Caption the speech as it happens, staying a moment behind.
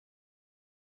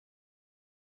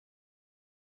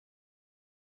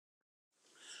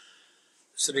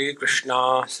Sri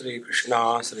Krishna, Sri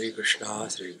Krishna, Sri Krishna,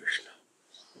 Sri Krishna.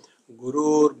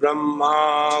 Gurur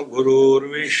Brahma,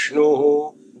 Gurur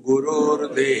Vishnu,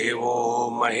 Gurur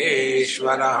Devo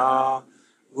Maheshwaraha,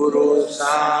 Guru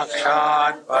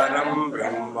Sakshat Param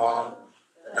Brahma,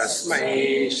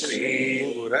 Tasmai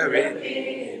Shri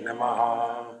Gurave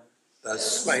Namaha,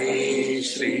 Tasmai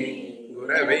Shri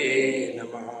Gurave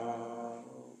Namaha.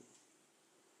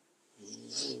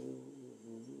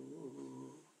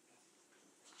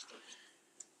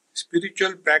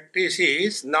 Spiritual practice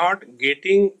is not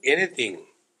getting anything,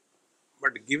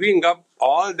 but giving up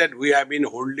all that we have been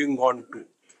holding on to.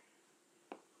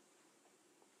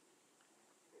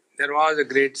 There was a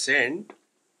great saint,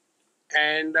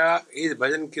 and his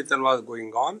bhajan kirtan was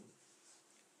going on,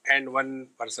 and one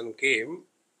person came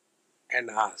and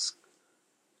asked,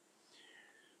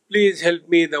 "Please help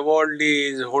me, the world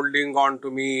is holding on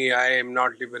to me, I am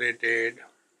not liberated."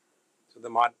 So the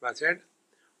Mahatma said,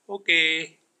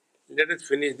 "Okay, let us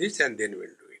finish this and then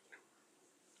we'll do it."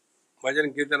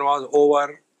 Bhajan kirtan was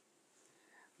over.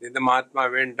 Then the Mahatma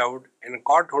went out and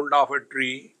caught hold of a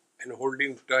tree and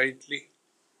holding tightly.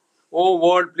 "Oh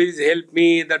world, please help me,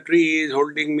 the tree is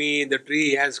holding me, the tree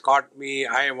has caught me,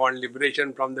 I want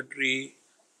liberation from the tree."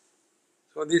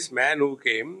 So this man who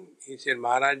came, he said,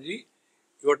 "Maharaj ji,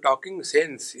 you are talking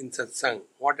sense in satsang,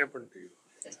 what happened to you?"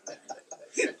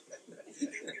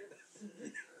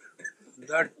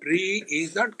 The tree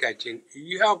is not catching,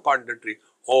 you have caught the tree.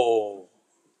 Oh,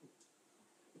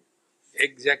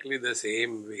 exactly the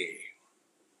same way.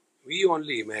 We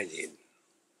only imagine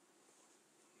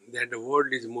that the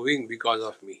world is moving because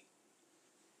of me.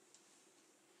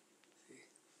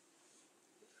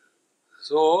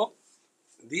 So,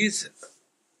 these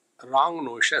wrong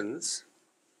notions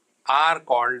are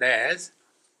called as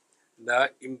the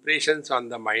impressions on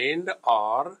the mind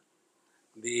or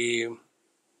the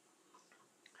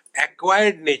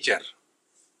acquired nature.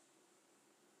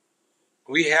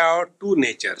 We have two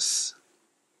natures.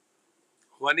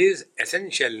 One is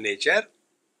essential nature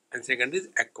and second is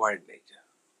acquired nature.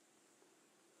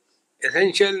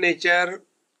 Essential nature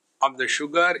of the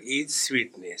sugar is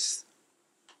sweetness.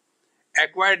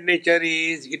 Acquired nature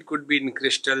is, it could be in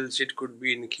crystals, it could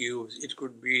be in cubes, it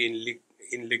could be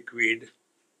in liquid,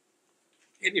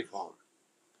 any form.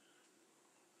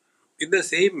 In the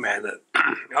same manner,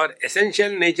 our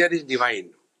essential nature is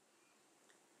divine.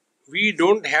 We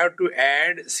don't have to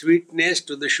add sweetness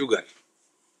to the sugar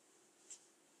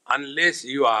unless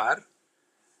you are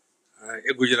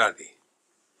a Gujarati.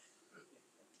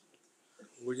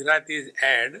 Gujaratis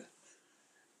add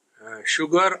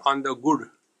sugar on the good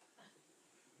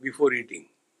before eating.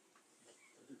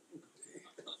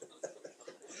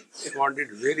 They want it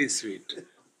very sweet.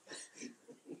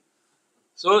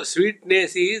 So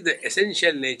sweetness is the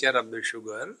essential nature of the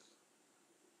sugar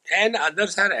and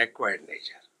others are acquired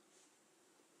nature.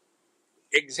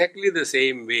 Exactly the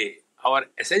same way, our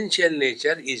essential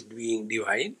nature is being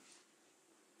divine.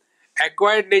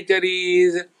 Acquired nature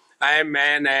is, I am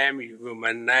man, I am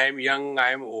woman, I am young,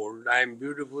 I am old, I am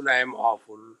beautiful, I am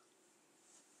awful.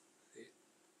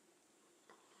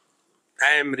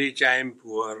 I am rich, I am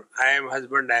poor, I am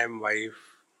husband, I am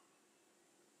wife.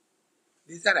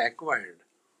 These are acquired.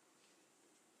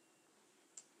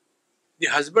 The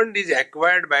husband is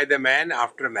acquired by the man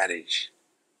after marriage.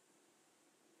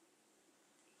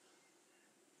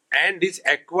 And this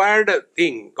acquired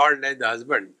thing called as the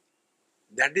husband,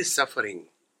 that is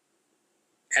suffering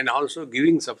and also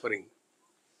giving suffering.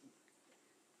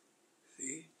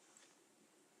 See?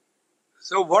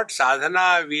 So what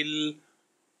sadhana will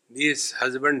this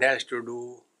husband has to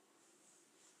do?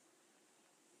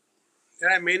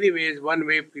 There are many ways. One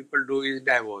way people do is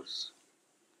divorce.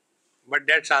 But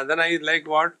that sadhana is like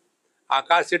what?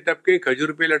 Akash se tapke,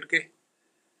 khajur pe latke.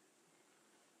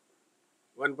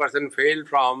 One person fell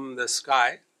from the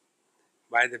sky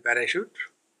by the parachute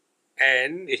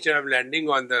and instead of landing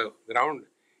on the ground,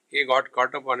 he got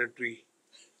caught up on a tree.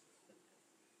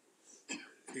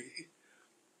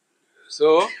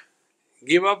 So,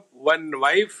 give up one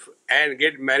wife and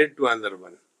get married to another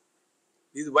one.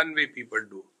 This is one way people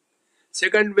do.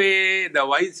 Second way, the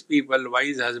wise people,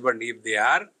 wise husband, if they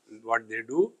are, what they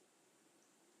do,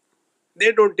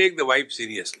 they don't take the wife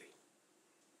seriously.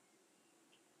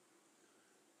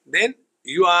 Then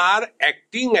you are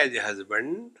acting as a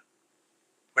husband,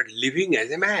 but living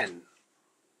as a man.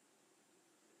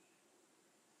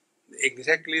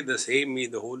 Exactly the same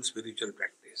is the whole spiritual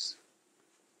practice.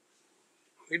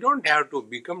 We don't have to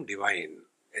become divine.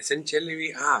 Essentially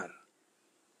we are.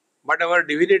 But our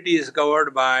divinity is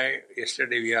covered by,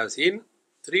 yesterday we have seen,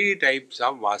 3 types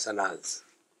of vasanas.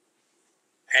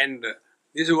 And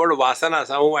This word vasana,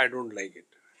 somehow I don't like it.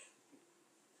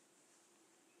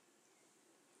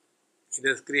 It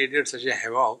has created such a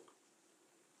havoc.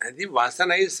 And the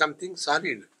vasana is something solid.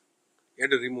 You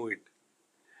have to remove it.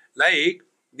 Like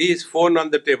this phone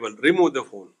on the table, remove the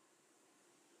phone.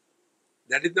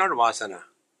 That is not vasana.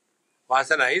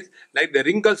 Vasana is like the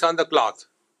wrinkles on the cloth.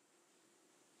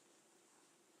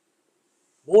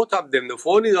 Both of them, the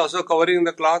phone is also covering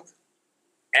the cloth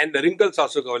and the wrinkles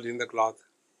also covering the cloth.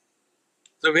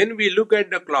 So when we look at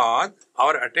the cloth,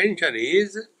 our attention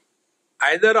is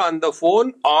either on the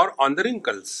phone or on the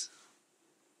wrinkles.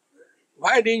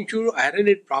 Why didn't you iron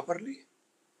it properly?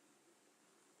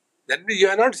 That means you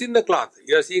have not seen the cloth,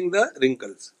 you are seeing the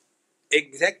wrinkles.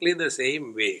 Exactly the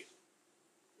same way.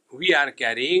 We are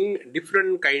carrying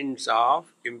different kinds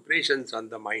of impressions on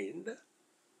the mind,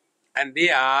 and they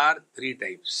are three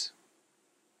types.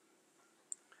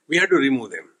 We have to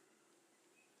remove them.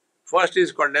 First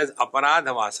is called as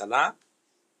aparadha vasana,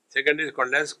 second is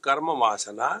called as karma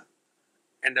vasana,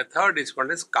 and the third is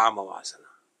called as kama vasana.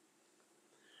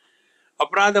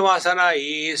 Aparadha vasana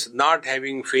is not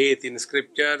having faith in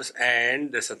scriptures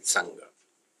and the satsanga.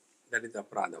 That is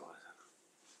aparadha vasana.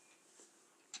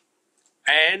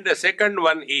 And the second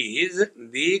one is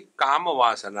the kama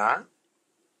vasana.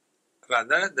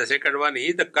 Rather, the second one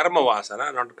is the karma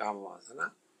vasana, not kama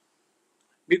vasana.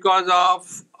 Because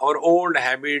of our old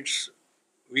habits,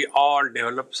 we all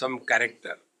develop some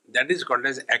character. That is called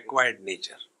as acquired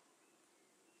nature.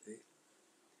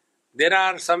 There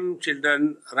are some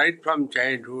children, right from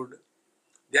childhood,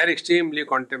 they are extremely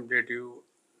contemplative,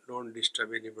 don't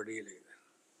disturb anybody like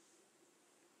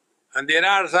that. And there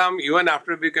are some, even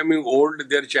after becoming old,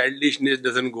 their childishness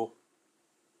doesn't go.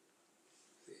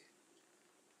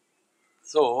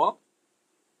 So,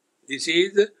 this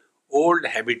is old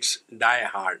habits, die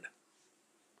hard.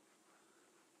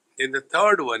 Then the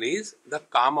third one is the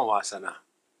kama vasana.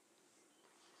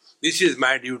 This is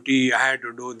my duty, I had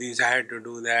to do this, I had to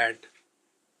do that.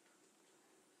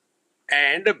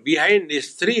 And behind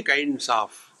these three kinds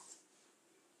of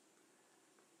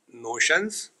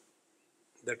notions,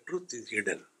 the truth is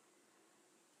hidden.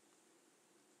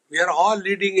 We are all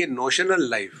leading a notional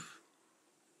life.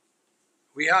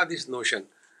 We have this notion,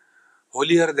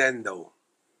 holier than thou.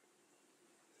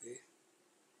 See?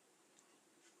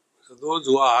 So those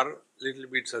who are little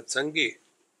bit satsangi,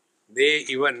 they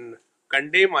even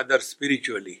condemn others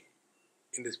spiritually,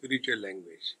 in the spiritual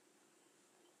language.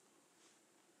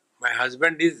 My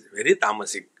husband is very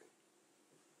tamasic.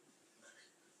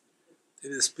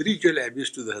 There is spiritual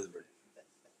abuse to the husband.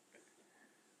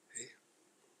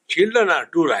 Children are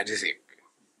too rajasic.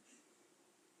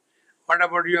 What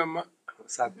about you, Amma?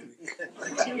 Sattvic.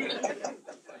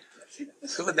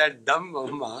 So that dumb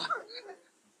Amma,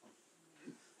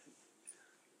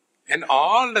 and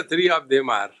all the three of them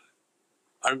are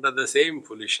under the same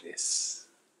foolishness.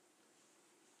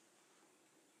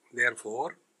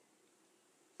 Therefore,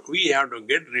 we have to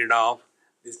get rid of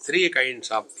these three kinds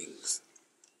of things.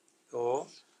 So,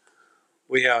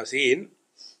 we have seen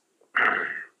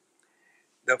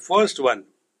the first one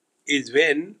is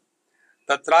when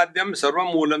Tatradyam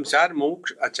Sarvam Moolam Sar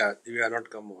Moksha Acha. We have not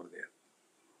come over there.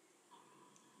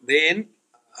 Then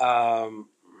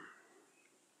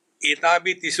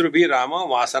Etabi Tisrubhi Rama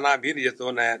Vasanabhir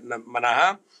Yato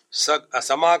Manaha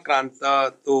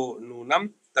Samakranta To Nunam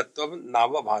Tattvam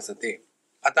Nava Bhasate.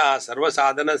 Ata Sarva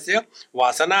Sadhanasya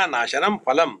Vasana Nashanam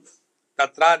Phalam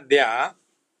Tatradya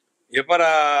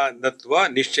Yapara Dattva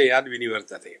Nishchayad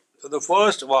Vinivartate. So the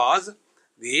first was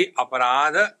the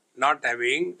aparadha, not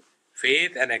having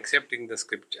faith and accepting the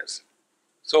scriptures.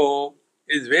 So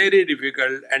it's very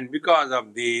difficult, and because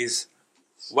of this,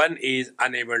 one is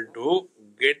unable to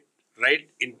get right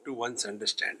into one's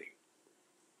understanding.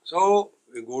 So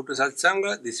we go to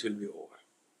satsanga, this will be over.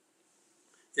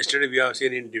 Yesterday we have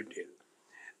seen in detail.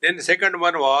 Then the second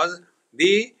one was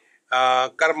the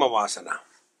karma vasana.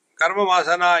 Karma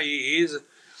vasana is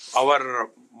our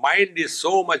mind is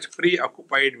so much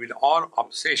preoccupied with all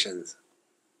obsessions.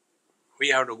 We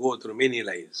have to go through many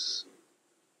lives.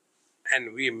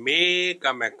 And we may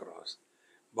come across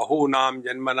Bahunam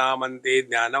Janmanam Ante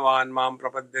Jnanavan Mam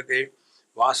Prapadyate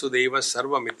Vasudeva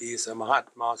Sarvamiti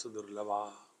Samahatma Sudurlava.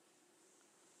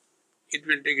 It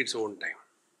will take its own time.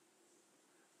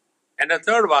 And the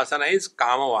third vasana is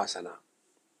Kama vasana.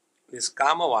 This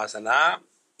Kama vasana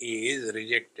is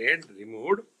rejected,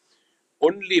 removed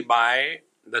only by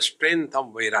the strength of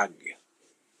Vairagya.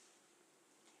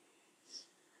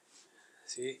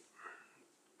 See,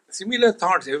 similar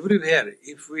thoughts everywhere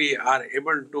if we are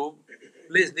able to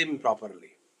place them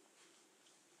properly.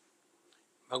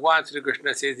 Bhagavan Sri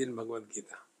Krishna says in Bhagavad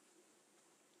Gita,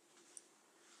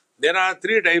 There are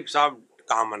three types of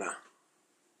kamana,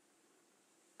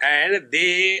 and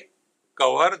they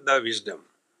cover the wisdom.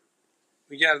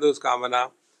 Which are those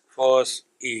kamana? First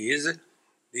is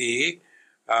the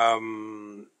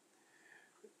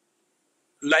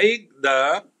like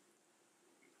the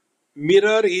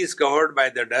mirror is covered by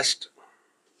the dust,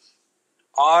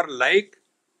 or like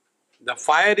the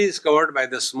fire is covered by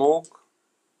the smoke,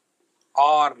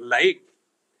 or like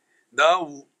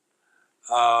the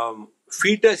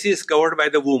fetus is covered by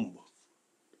the womb.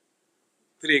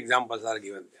 Three examples are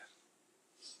given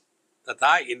there.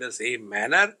 Tatha, in the same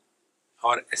manner,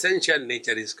 our essential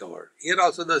nature is covered. Here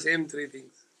also the same three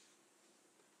things.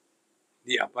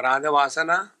 The aparadha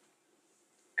vasana,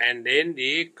 and then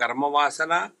the karma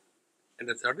vasana, and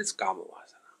the third is kama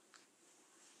vasana.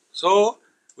 So,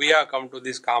 we have come to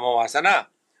this kama vasana.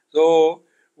 So,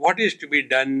 what is to be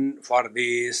done for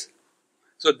this?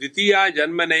 So, dvitiya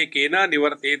janmane kena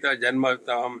nivarteta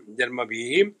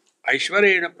janmabhi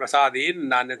aishwarena prasadin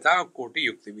nanyata koti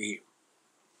yuktibi.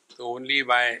 So, only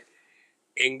by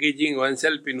engaging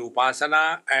oneself in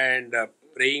upasana and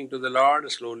praying to the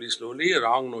Lord slowly,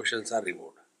 wrong notions are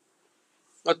removed.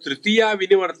 Now, tritiya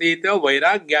vinivarteta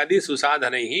vairagyadi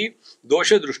susadhanaihi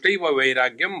dosha drushtaiva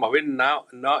vairagyam bhavinna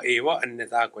na eva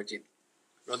anyata kvachit.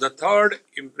 Now, the third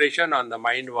impression on the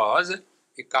mind was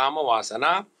the kama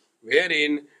vasana,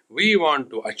 wherein we want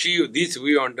to achieve this,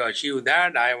 we want to achieve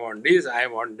that, I want this, I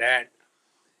want that.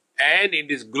 And it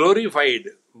is glorified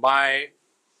by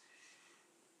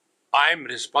I am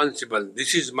responsible,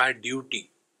 this is my duty.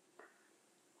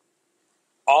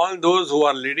 All those who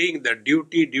are leading the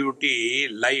duty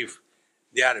life,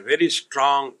 they are very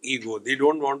strong ego. They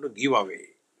don't want to give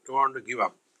away, don't want to give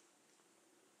up.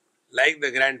 Like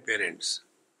the grandparents.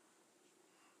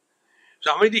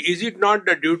 So, Amity, is it not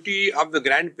the duty of the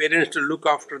grandparents to look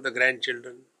after the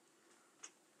grandchildren?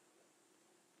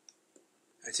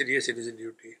 I said, yes, it is a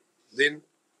duty. Then,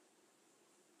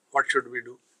 what should we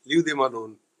do? Leave them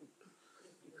alone.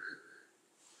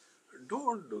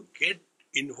 Don't get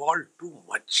involved too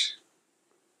much.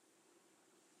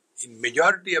 In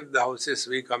majority of the houses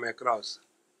we come across,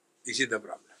 this is the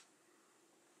problem.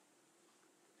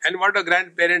 And what the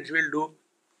grandparents will do?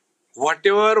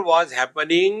 Whatever was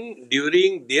happening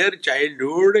during their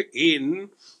childhood in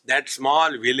that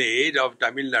small village of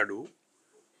Tamil Nadu,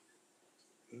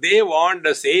 they want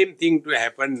the same thing to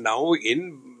happen now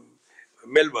in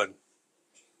Melbourne.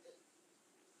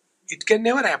 It can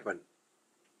never happen.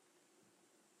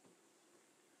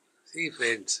 See,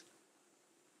 friends,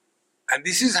 and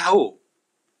this is how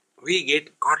we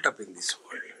get caught up in this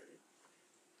world.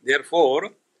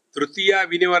 Therefore, tritiya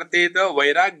vinivarteta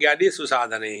vairagyadi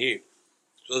susadhanehi.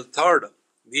 So, third,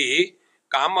 the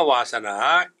kama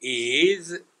vasana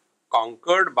is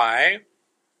conquered by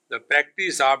the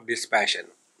practice of dispassion.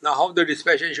 Now, how the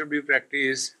dispassion should be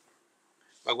practiced?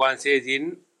 Bhagavan says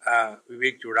in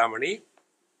Vivek Chudamani,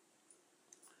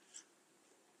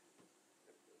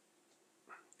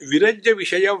 विरज्य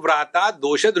विषय व्राता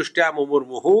दोष दृष्टया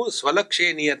मुमुर्मुहु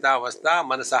स्वलक्ष्ये नियतावस्था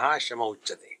मनसः शम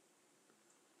उच्यते.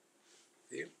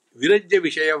 विरज्य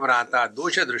विषय व्राता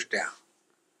दोष दृष्टया.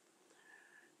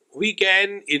 We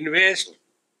can invest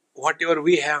whatever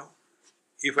we have.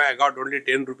 If I got only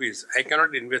 10 rupees, I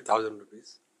cannot invest 1,000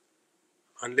 rupees.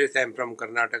 Unless I am from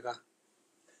Karnataka.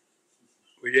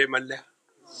 Vijay Mallya.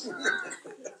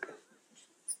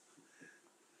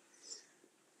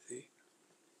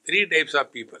 Three types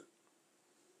of people.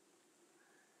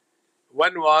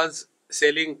 One was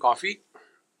selling coffee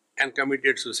and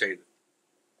committed suicide.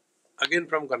 Again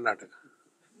from Karnataka.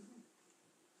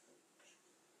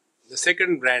 The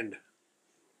second brand,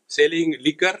 selling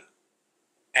liquor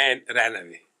and ran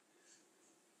away.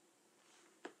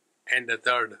 And the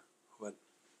third one,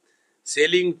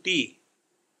 selling tea,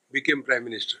 became Prime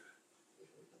Minister.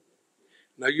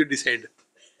 Now you decide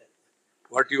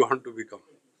what you want to become.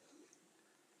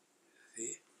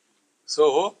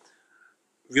 So,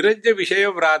 virajya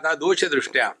vishaya vrata dosha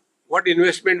drishtya. What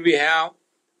investment we have?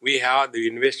 We have the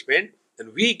investment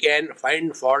that we can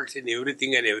find faults in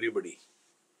everything and everybody.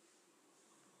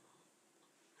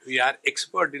 We are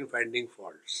expert in finding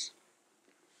faults.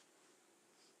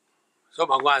 So,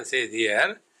 Bhagavan says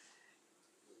here,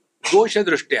 dosha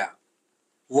drishtya.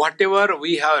 Whatever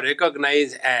we have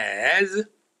recognized as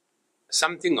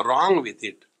something wrong with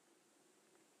it,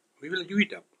 we will give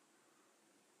it up.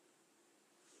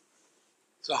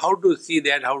 So how to see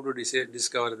that, how to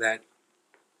discover that?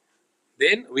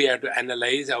 Then we have to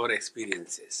analyze our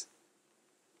experiences.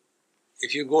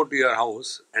 If you go to your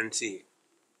house and see,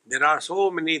 there are so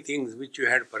many things which you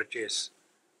had purchased,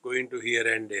 going to here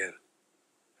and there,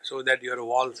 so that your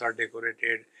walls are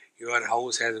decorated, your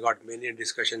house has got many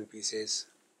discussion pieces.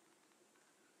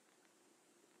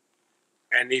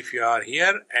 And if you are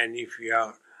here and if you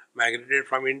are migrated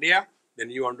from India, then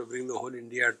you want to bring the whole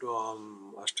India to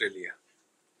Australia.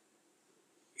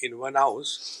 In one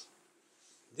house,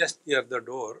 just near the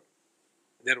door,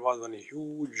 there was one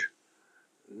huge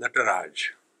Nataraj.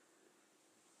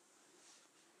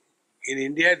 In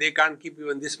India, they can't keep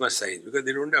even this much size because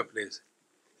they don't have place.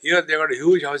 Here, they got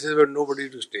huge houses where nobody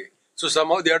to stay. So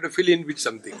somehow they have to fill in with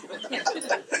something.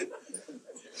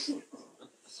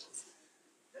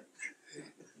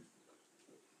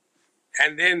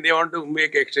 And then they want to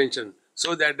make extension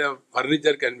so that the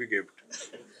furniture can be kept.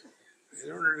 They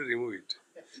don't want to remove it.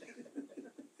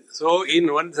 So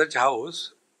in one such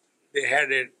house, they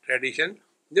had a tradition.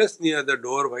 Just near the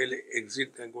door while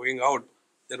exit and going out,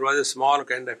 there was a small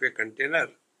kind of a container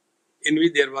in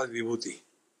which there was vibhuti.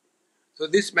 So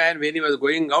this man, when he was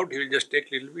going out, he will just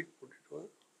take a little bit, put it on.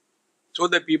 So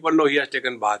the people know he has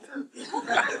taken bath.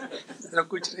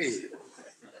 Kuch nahi.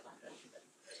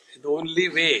 The only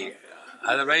way.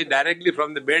 Otherwise, directly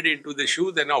from the bed into the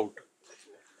shoe, then out.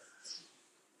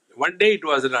 One day it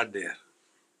was not there.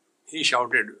 He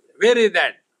shouted, "Where is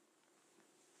that?"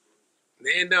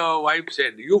 Then the wife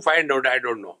said, "You find out, I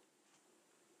don't know."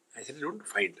 I said, "Don't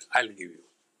find, I'll give you."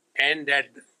 And that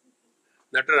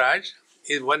Nataraj,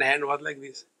 his one hand was like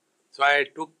this. So I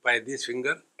took by this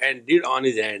finger and did on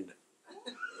his hand.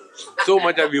 So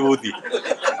much of vibhuti.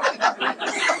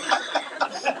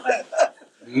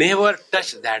 Never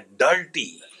touch that,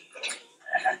 dirty.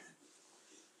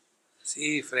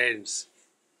 See, friends,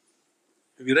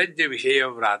 Virajya Vishaya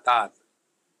Vratat,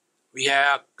 we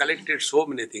have collected so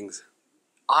many things.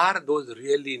 Are those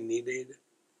really needed?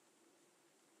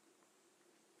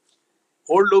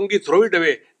 Old lungi, throw it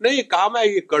away. Nahi, kaam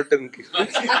aayegi curtain ki.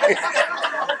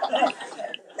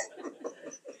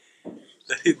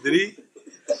 Daridri,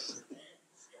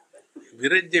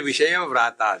 Virajya Vishaya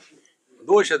Vratat,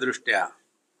 dosha drushtya.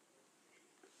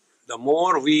 The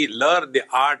more we learn the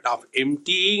art of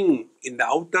emptying in the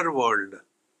outer world,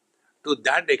 to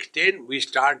that extent we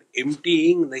start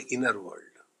emptying the inner world.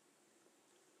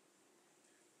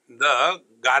 The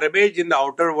garbage in the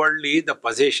outer world is the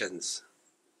possessions,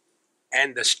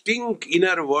 and the stink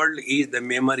inner world is the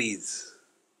memories.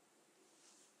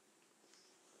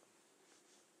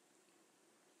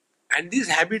 And this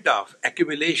habit of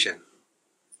accumulation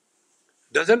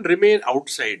doesn't remain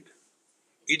outside,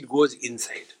 it goes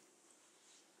inside.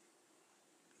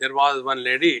 There was one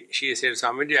lady, she said,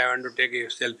 "Swamiji, I want to take a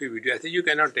selfie video." I said, "You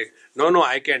cannot take." No,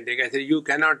 I can take. I said, "You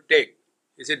cannot take."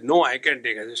 He said, "No, I can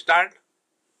take." I said, "Start."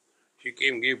 She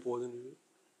came, gave pose,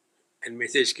 and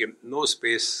message came, "No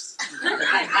space."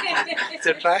 I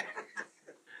said, "Try."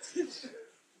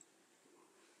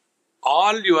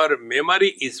 All your memory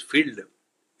is filled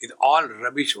with all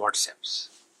rubbish WhatsApps.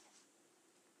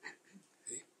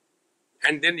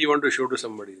 And then you want to show to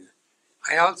somebody.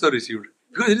 I also received.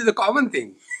 Because it is a common thing.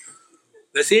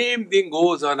 The same thing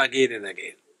goes on again and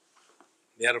again.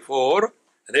 Therefore,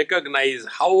 recognize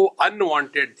how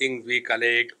unwanted things we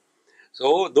collect.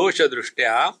 So, dosha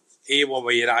drushtya eva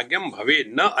vairagyam bhave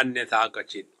na anyatha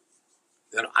kachit.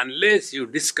 Unless you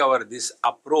discover this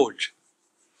approach,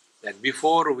 that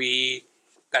before we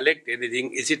collect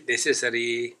anything, is it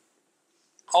necessary?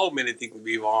 How many things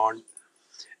we want?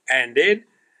 And then,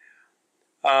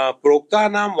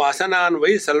 प्रोक्तानां वासनान्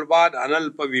वै सर्वाद्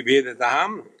अनल्प विभेदतः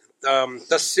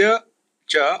तस्य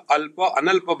च अल्प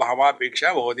अनल्प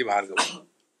भावापेक्षा भवति Bhargava.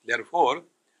 Therefore,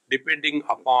 depending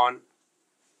upon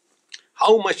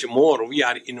how much more we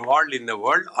are involved in the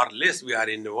world or less we are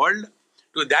in the world,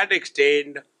 to that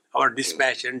extent our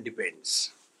dispassion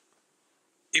depends.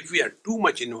 If we are too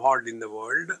much involved in the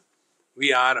world,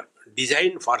 we are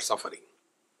designed for suffering.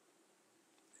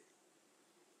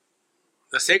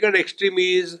 The second extreme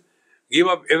is give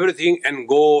up everything and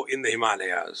go in the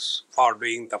Himalayas for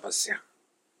doing tapasya.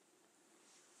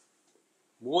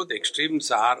 Both extremes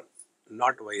are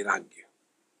not vairagya.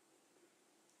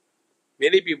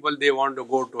 Many people, they want to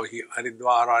go to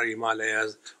Haridwar or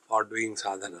Himalayas for doing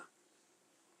sadhana.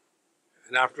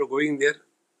 And after going there,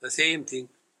 the same thing.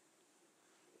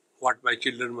 What my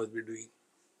children must be doing.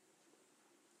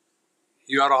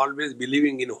 You are always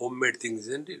believing in homemade things,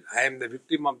 isn't it? I am the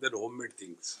victim of that homemade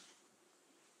things.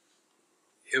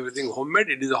 Everything homemade,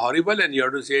 it is horrible and you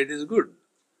have to say it is good.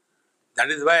 That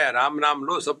is why Ram Naam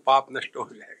lo sab paap nashto ho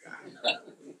jayega.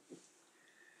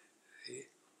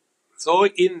 So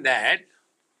in that,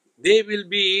 they will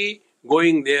be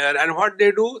going there and what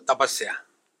they do? Tapasya.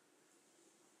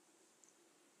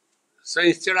 So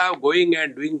instead of going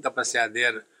and doing tapasya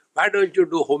there, why don't you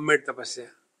do homemade tapasya?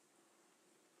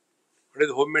 What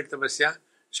is homemade tapasya?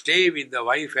 Stay with the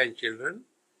wife and children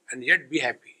and yet be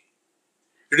happy.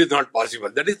 It is not possible.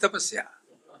 That is tapasya.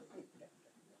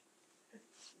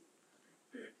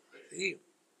 See,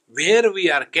 where we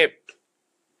are kept,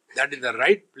 that is the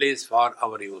right place for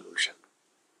our evolution.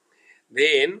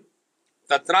 Then,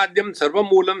 tatradyam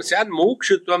sarvamulam syad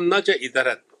mokshutvam na cha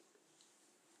itarat.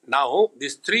 Now,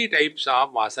 these three types of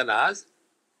vasanas,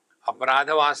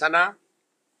 aparadha vasana,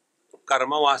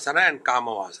 karma vasana and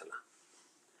kama vasana.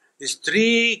 These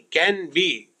three can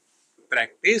be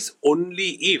practiced only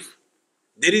if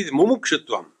there is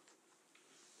mumukshutvam.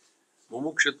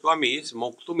 Mumukshutvam is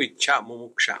moktum ichha,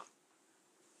 mumuksha.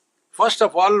 First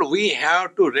of all, we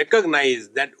have to recognize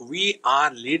that we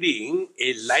are leading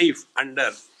a life under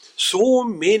so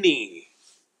many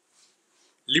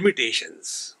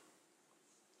limitations.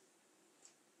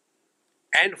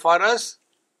 And for us,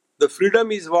 the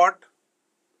freedom is what?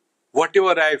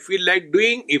 Whatever I feel like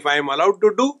doing, if I am allowed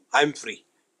to do, I am free.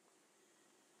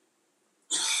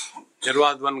 There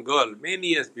was one girl many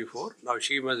years before, now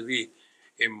she must be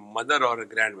a mother or a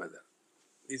grandmother.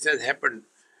 This has happened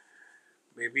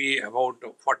maybe about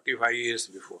 45 years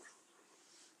before.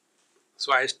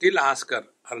 So I still ask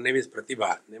her name is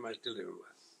Pratibha, name I still remember.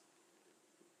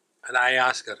 And I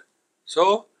ask her,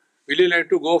 so will you like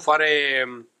to go for a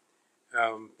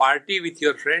party with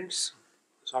your friends?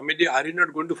 Swamiji, are you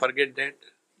not going to forget that?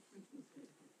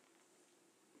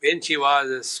 When she was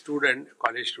a student,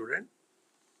 college student,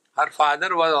 her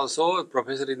father was also a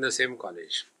professor in the same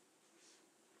college.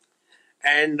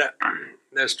 And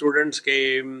the students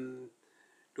came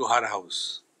to her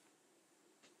house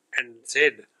and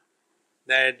said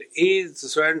that, is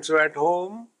so and so at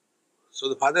home? So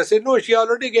the father said, no, she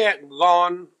already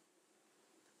gone.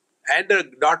 And the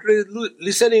daughter is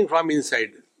listening from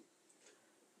inside.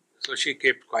 So she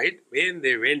kept quiet. When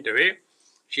they went away,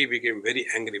 she became very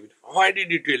angry. Why did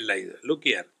you tell lies? Look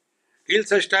here. Till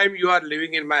such time you are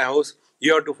living in my house,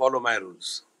 you have to follow my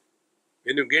rules.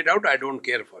 When you get out, I don't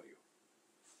care for you.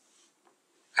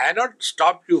 I have not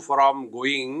stopped you from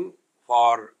going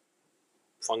for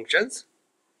functions,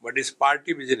 but it's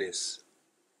party business.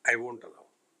 I won't allow.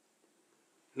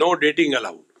 No dating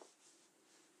allowed.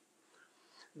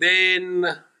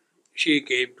 Then she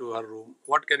came to her room.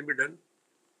 What can be done?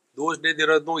 Those days there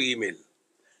was no email.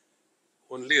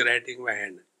 Only writing by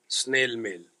hand. Snail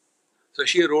mail. So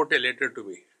she wrote a letter to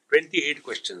me. 28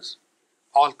 questions.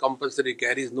 All compulsory,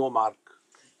 carries no mark.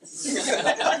 See,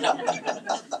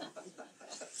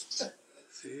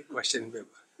 question paper.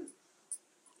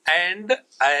 And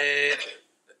I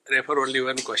refer only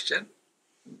one question.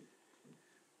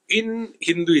 In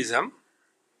Hinduism,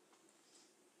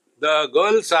 the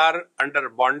girls are under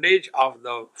bondage of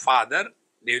the father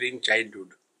during childhood.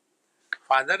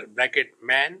 Father, bracket,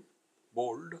 man,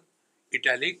 bold,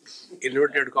 italic,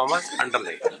 inverted commas,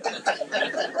 underline.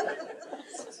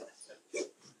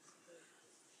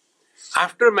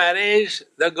 After marriage,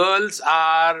 the girls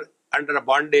are under a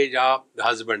bondage of the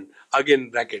husband. Again,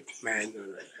 bracket, man.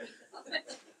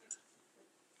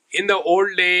 In the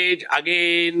old age,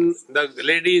 again, the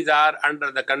ladies are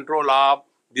under the control of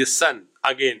the son.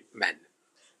 Again, man.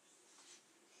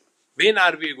 When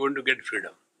are we going to get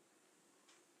freedom?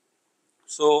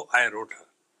 So I wrote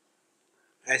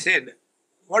her. I said,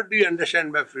 what do you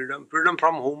understand by freedom? Freedom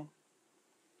from whom?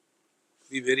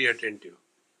 Be very attentive.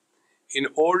 In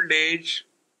old age,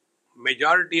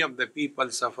 majority of the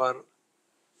people suffer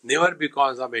never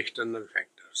because of external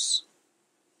factors.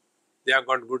 They have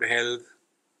got good health,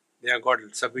 they have got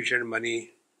sufficient money,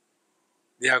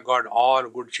 they have got all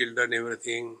good children,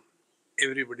 everything.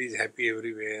 Everybody is happy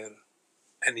everywhere.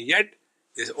 And yet,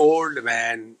 this old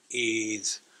man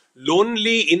is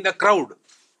lonely in the crowd.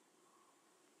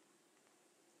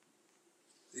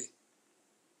 See?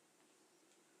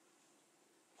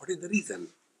 What is the reason?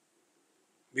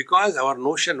 Because our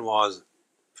notion was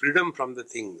freedom from the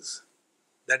things.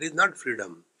 That is not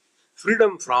freedom.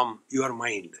 Freedom from your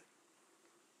mind.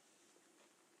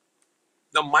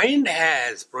 The mind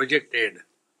has projected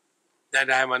that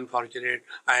I am unfortunate,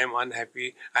 I am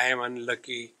unhappy, I am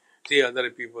unlucky, see other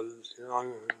people.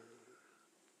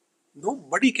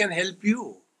 Nobody can help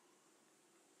you.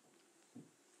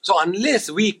 So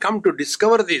unless we come to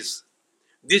discover this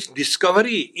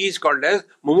discovery is called as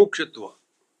mumukshutva.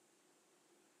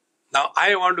 Now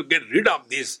I want to get rid of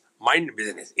this mind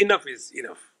business. Enough is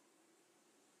enough.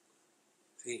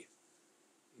 See,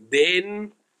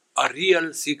 then a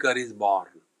real seeker is born.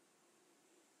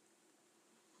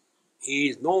 He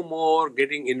is no more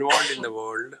getting involved in the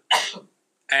world,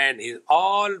 and his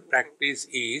all practice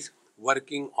is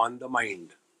working on the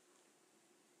mind.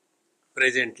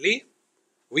 Presently,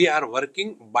 We are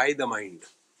working by the mind.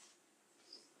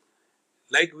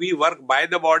 Like we work by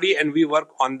the body and we work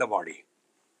on the body.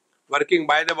 Working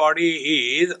by the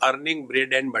body is earning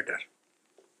bread and butter.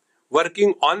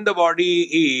 Working on the body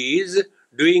is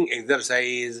doing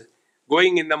exercise,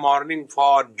 going in the morning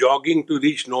for jogging to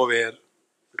reach nowhere.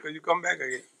 Because you come back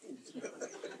again.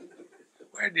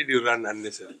 Why did you run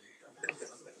unnecessarily?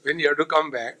 When you have to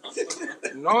come back,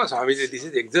 no, Swamiji, this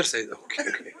is exercise.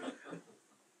 Okay.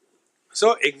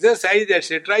 So exercise,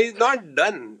 etc. is not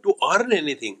done to earn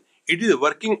anything. It is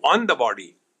working on the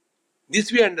body.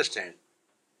 This we understand.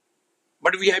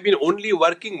 But we have been only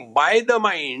working by the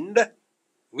mind.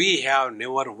 We have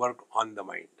never worked on the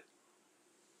mind.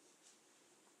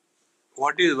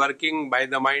 What is working by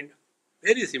the mind?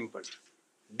 Very simple.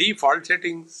 Default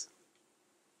settings.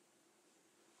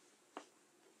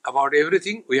 About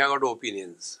everything, we have got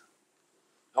opinions.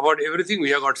 About everything, we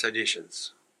have got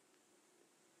suggestions.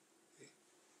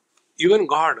 Even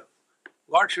God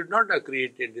should not have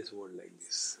created this world like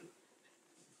this.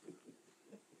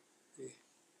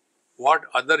 What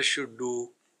others should do,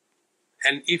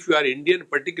 and if you are Indian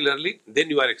particularly,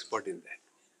 then you are expert in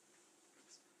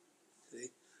that.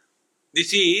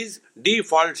 This is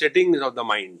default settings of the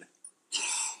mind.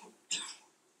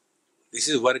 This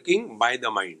is working by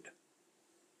the mind.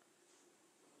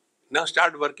 Now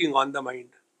start working on the mind.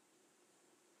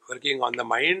 Working on the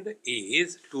mind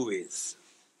is two ways.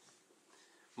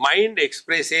 Mind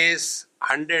expresses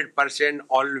 100%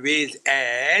 always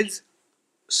as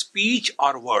speech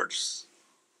or words.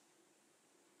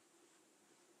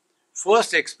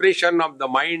 First expression of the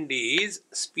mind is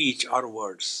speech or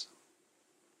words.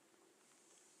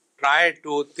 Try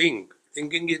to think.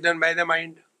 Thinking is done by the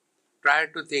mind. Try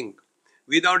to think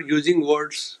without using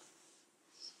words.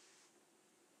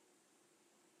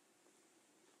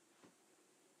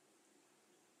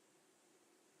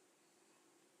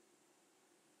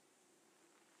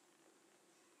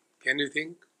 Can you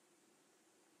think?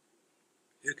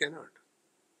 You cannot.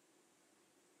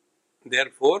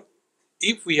 Therefore,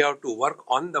 if we have to work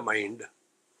on the mind,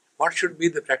 what should be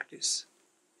the practice?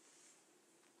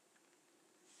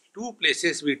 Two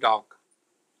places we talk,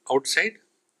 outside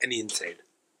and inside.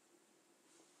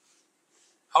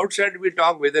 Outside we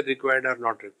talk whether required or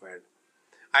not required.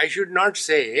 I should not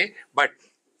say, but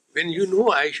when you know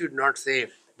I should not say,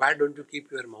 why don't you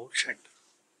keep your mouth shut?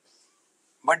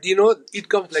 But it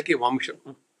comes like a vamsha.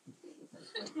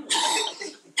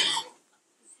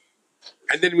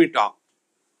 And then we talk.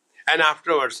 And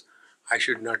afterwards, I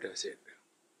should not have said.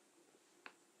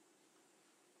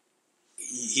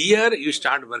 Here you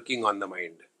start working on the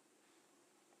mind.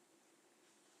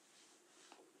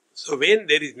 So when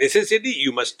there is necessity,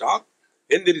 you must talk.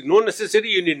 When there is no necessity,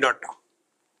 you need not talk.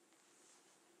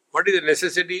 What is the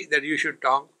necessity that you should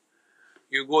talk?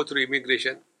 You go through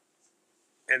immigration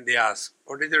and they ask,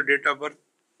 what is your date of birth?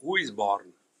 Who is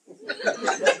born?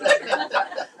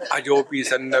 Ajopi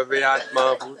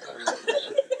sannavayatma bhuta.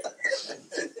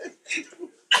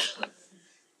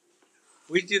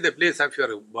 Which is the place of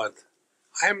your birth?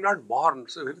 I am not born,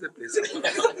 so where is the place of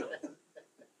birth?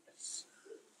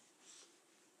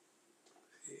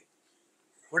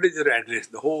 What is your address?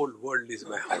 The whole world is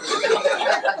my house.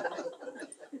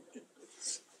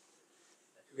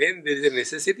 When there is a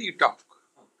necessity, you talk.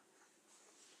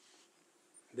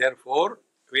 Therefore,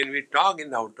 when we talk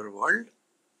in the outer world,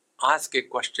 ask a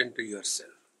question to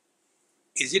yourself.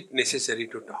 Is it necessary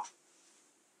to talk?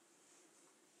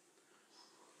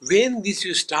 When this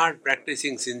you start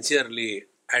practicing sincerely,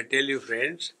 I tell you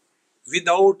friends,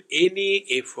 without any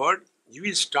effort, you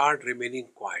will start remaining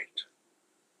quiet.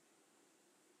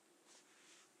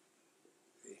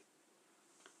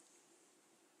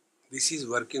 This is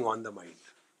working on the mind.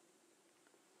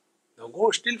 Now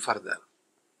go still further.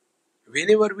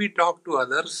 Whenever we talk to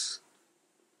others,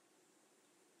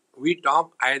 we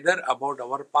talk either about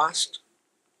our past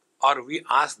or we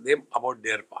ask them about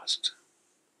their past.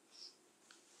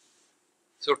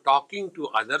 So talking to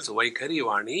others, Vaikhari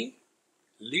Vani,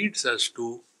 leads us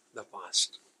to the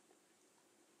past.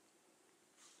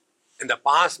 And the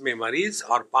past memories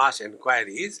or past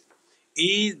inquiries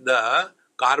is the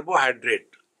carbohydrate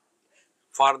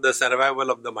for the survival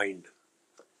of the mind.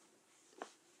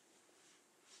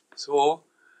 So,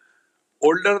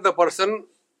 older the person,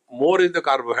 more is the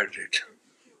carbohydrate.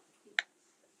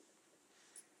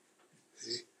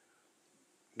 See?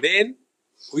 Then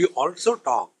we also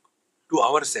talk to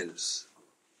ourselves.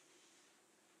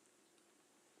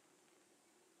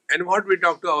 And what we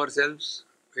talk to ourselves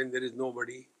when there is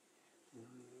nobody?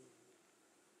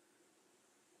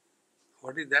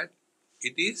 What is that?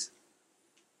 It is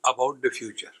about the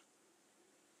future.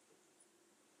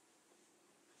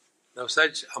 Now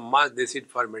such ammas, they sit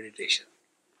for meditation.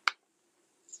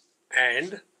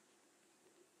 And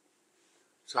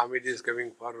Swamiji is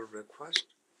coming for breakfast.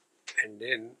 And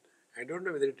then, I don't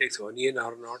know whether it takes onion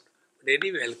or not. But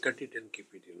anyway, I'll cut it and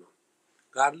keep it,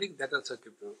 Garlic, that also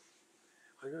keep it.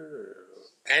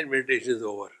 And meditation is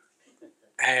over.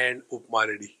 And upma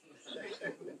ready.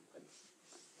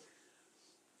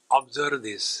 Observe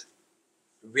this.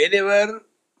 Whenever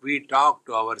we talk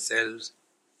to ourselves,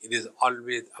 it is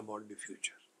always about the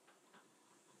future.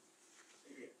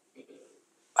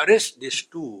 Arrest these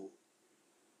two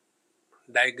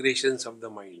digressions of the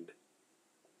mind.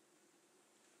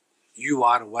 You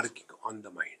are working on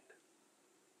the mind.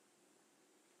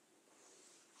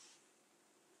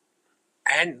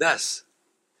 And thus,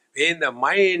 when the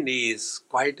mind is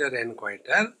quieter and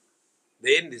quieter,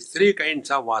 then these three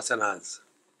kinds of vasanas,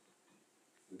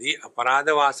 the aparadha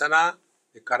vasana,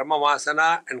 the karma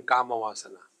vasana and kama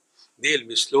vasana, they will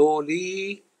be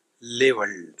slowly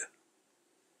leveled.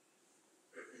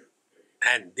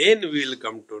 And then we will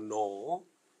come to know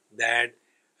that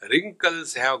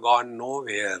wrinkles have gone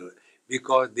nowhere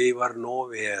because they were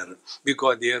nowhere,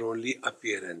 because they are only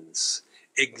appearance.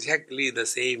 Exactly the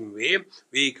same way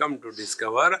we come to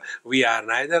discover we are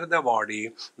neither the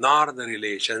body, nor the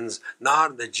relations,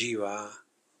 nor the jiva.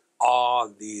 All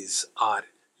these are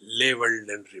leveled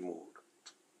and removed.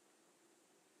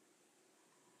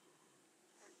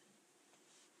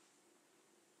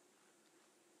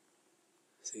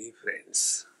 See,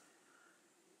 friends.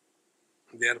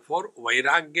 Therefore,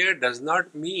 Vairagya does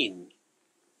not mean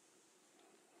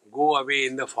go away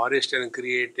in the forest and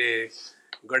create a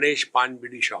Ganesh Pan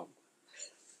Bidi shop.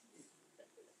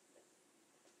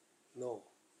 No.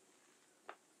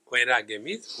 Vairagya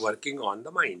means working on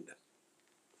the mind.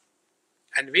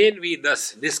 And when we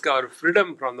thus discover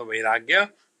freedom from the Vairagya,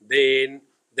 then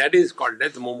that is called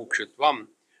as Mumukshutvam.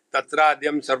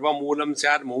 Tatradyam sarvamulam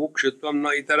syad Mumukshutvam na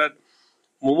itarat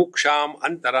Mumuksham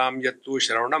antaram yattu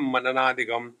shravanam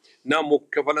mananadigam na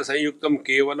mukhyapala sanyuktam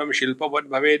kevalam shilpavad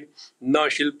bhaved na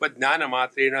shilpa jnana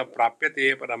matrena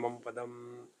prapyate paramam padam.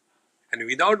 And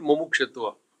without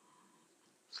mumukshutva,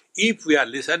 if we are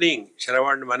listening,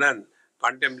 shravan manan,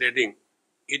 contemplating,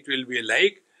 it will be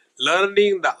like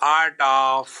learning the art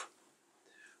of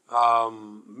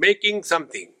making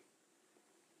something,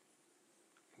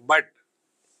 but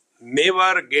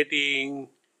never getting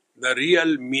the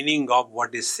real meaning of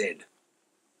what is said.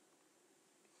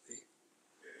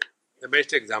 The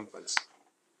best examples.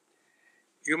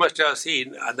 You must have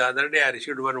seen, the other day I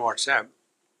received one WhatsApp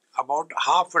about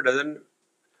half a dozen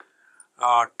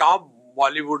top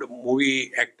Bollywood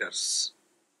movie actors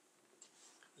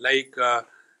like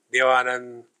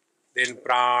Devanand, then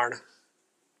Pran.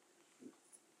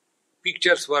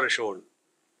 Pictures were shown.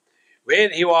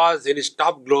 When he was in his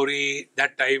top glory,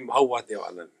 that time, how was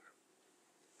Devanand?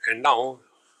 And now,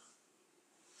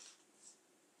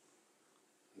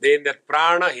 then that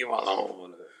Prana, he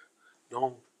was,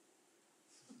 no.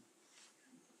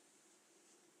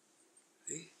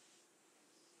 See?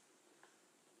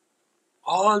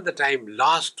 All the time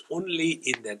lost only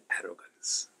in that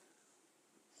arrogance.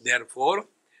 Therefore,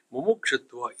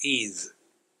 Mumukshutva is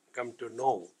come to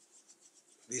know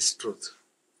this truth.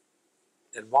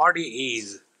 That body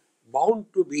is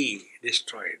bound to be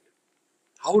destroyed.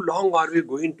 How long are we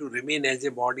going to remain as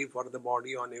a body for the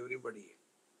body on everybody?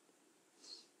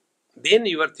 Then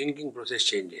your thinking process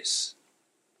changes.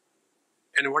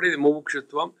 And what is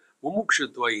Mumukshutvam?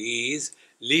 Mumukshutva is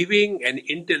living an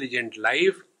intelligent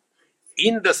life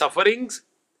in the sufferings,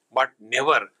 but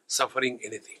never suffering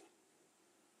anything.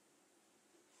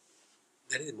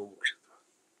 That is Mumukshutva.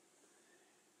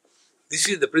 This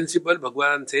is the principle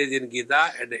Bhagavan says in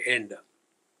Gita at the end.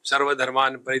 Sarva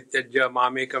dharman parityajya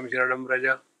mamekam sharanam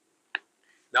vraja.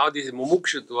 Now this is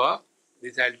Mumukshutva.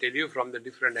 This I will tell you from the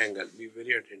different angle. Be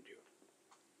very attentive.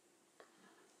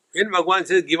 When Bhagavan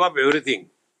says give up everything,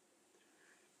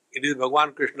 it is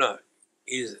Bhagavan Krishna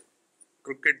is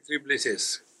crooked three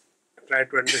places. Try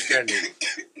to understand it.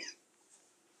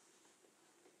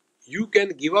 You can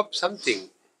give up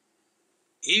something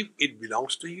if it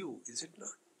belongs to you, is it not?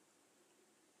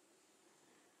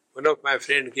 One of my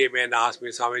friends came and asked me,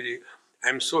 Swamiji, I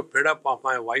am so fed up of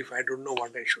my wife, I don't know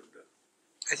what I should do.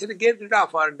 I said, get rid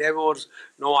of her, divorce.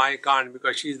 No, I can't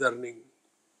because she is earning.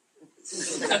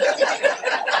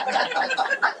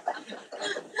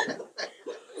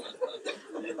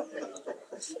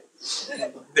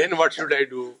 Then what should I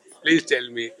do? Please tell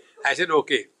me. I said,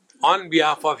 okay, on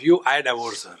behalf of you, I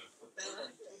divorce her.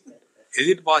 Is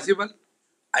it possible?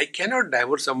 I cannot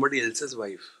divorce somebody else's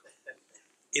wife.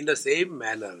 In the same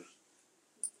manner,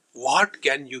 what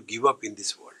can you give up in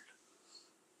this world?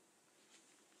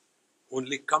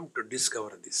 only come to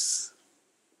discover this.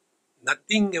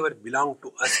 Nothing ever belonged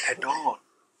to us at all.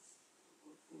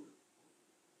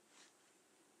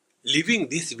 Living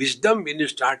this wisdom, when you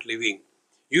start living,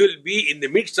 you will be in the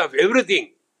midst of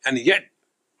everything, and yet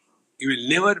you will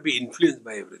never be influenced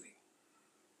by everything.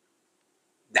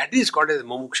 That is called as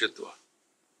mumukshutva.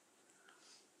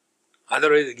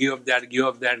 Otherwise, give up that,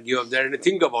 and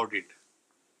think about it.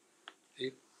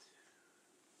 See?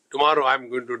 Tomorrow I am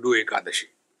going to do Ekadashi.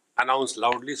 Announce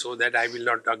loudly so that I will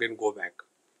not again go back.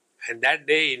 And that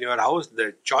day in your house,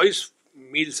 the choice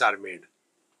meals are made.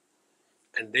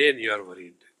 And then you are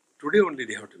worried. Today only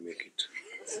they have to make it.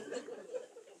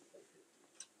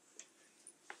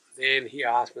 Then he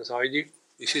asked me, Swamiji,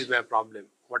 this is my problem.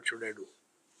 What should I do?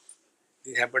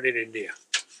 This happened in India.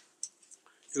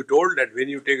 You told that when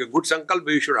you take a good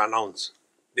sankalpa, you should announce.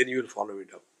 Then you will follow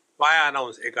it up. Why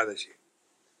announce Ekadashi?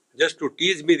 Just to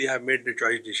tease me, they have made the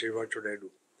choice decision. What should I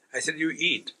do? I said, you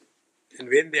eat. And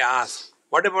when they ask,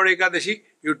 what about Ekadashi?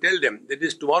 You tell them, that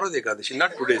is tomorrow's Ekadashi,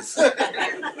 not today's.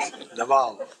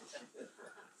 Dabao.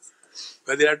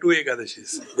 But there are two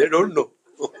Ekadashis. They don't know.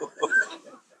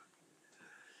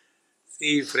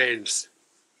 See, friends,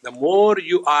 the more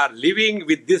you are living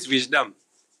with this wisdom,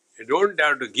 you don't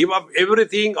have to give up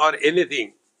everything or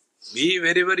anything. Be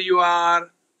wherever you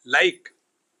are, like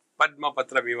Padma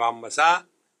Patra Mivambasa,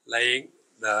 like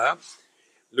the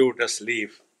lotus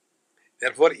leaf.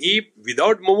 Therefore, if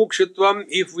without mumukshutvam,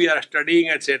 if we are studying,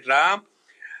 etc.,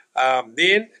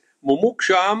 then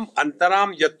mumuksham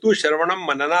antaram yattu shravanam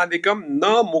mananadikam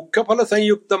na mukhya phala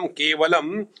sanyuktam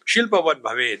kevalam shilpavad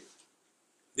bhaved.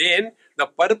 Then the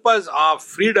purpose of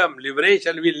freedom,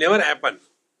 liberation will never happen.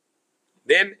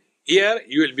 Then here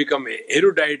you will become an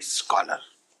erudite scholar.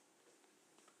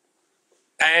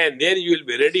 And then you will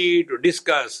be ready to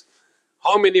discuss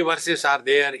how many verses are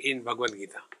there in Bhagavad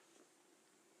Gita.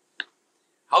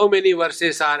 How many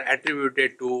verses are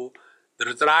attributed to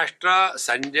Dhritarashtra,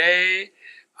 Sanjay,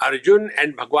 Arjun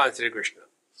and Bhagwan Sri Krishna?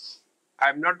 I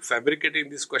am not fabricating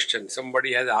this question.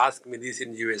 Somebody has asked me this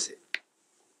in USA.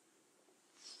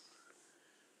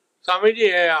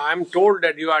 Swamiji, I am told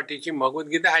that you are teaching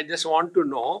Bhagavad Gita. I just want to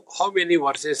know how many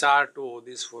verses are to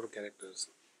these four characters.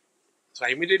 So I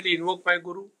immediately invoke my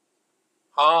Guru.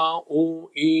 Ha, U,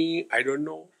 E, I don't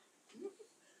know.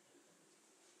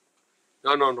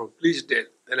 No, please tell.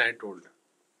 Then I told.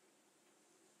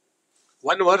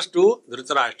 One verse to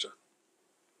Dhritarashtra.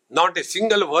 Not a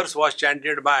single verse was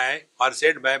chanted by or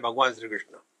said by Bhagwan Sri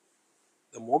Krishna.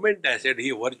 The moment I said, he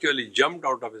virtually jumped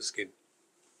out of his skin.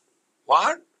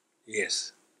 What?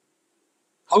 Yes.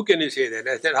 How can you say that?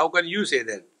 I said, how can you say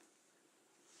that?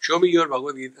 Show me your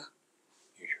Bhagavad Gita.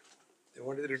 Then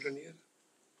what is written here?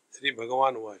 Sri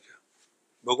Bhagavan Uvacha.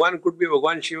 Bhagwan could be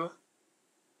Bhagwan Shiva,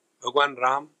 Bhagwan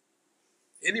Ram,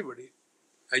 anybody.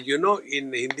 And you know,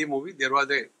 in the Hindi movie, there was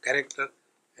a character,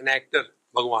 an actor,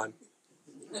 Bhagwan.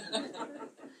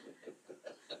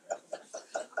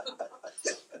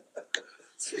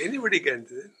 So anybody can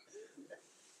say.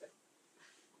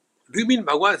 Do you mean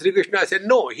Bhagwan Sri Krishna? I said,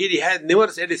 no, he has never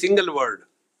said a single word.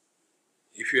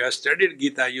 If you have studied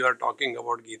Gita, you are talking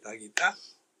about Gita.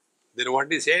 Then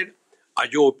what he said?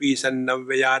 Ajopi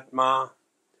sannavayatma,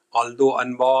 although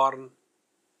unborn.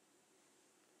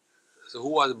 So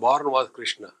who was born was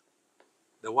Krishna.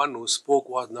 The one who spoke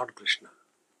was not Krishna.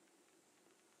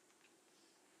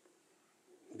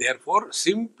 Therefore,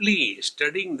 simply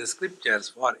studying the scriptures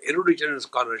for erudition and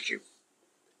scholarship,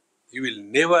 you will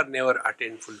never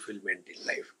attain fulfillment in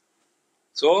life.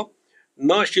 So,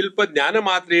 na shilpa jnana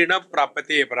matrena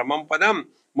prapate paramam padam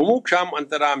mumuksham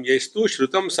antaram yestu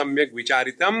shrutam samyak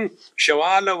vicharitam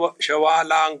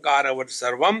shavalankaravat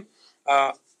sarvam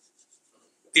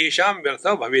tesham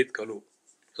vyartha bhavet kalu.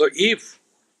 So, if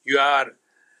you are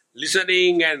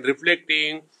listening and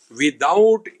reflecting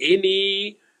without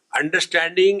any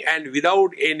understanding and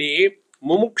without any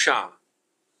mumuksha,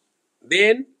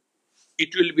 then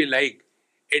it will be like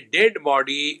a dead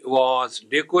body was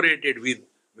decorated with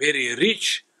very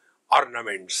rich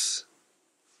ornaments.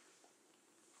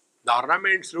 The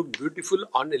ornaments look beautiful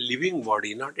on a living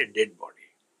body, not a dead body.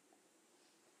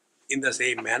 In the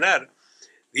same manner,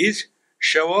 these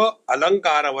Shava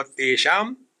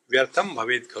Alankaravatesham Vyartham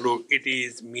Bhavet Kalu, it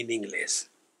is meaningless.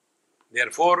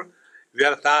 Therefore,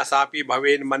 Vyartha Sapi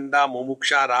Bhaven Manda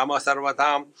Mumuksha Rama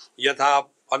Sarvatham Yatha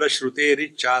Phalashruti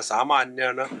Richa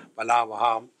Samanyana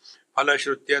Palavaham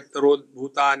Phalashrutyattarod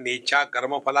Bhuta Necha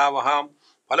Karma Palavaham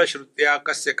Phalashrutya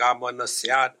Kasya Kama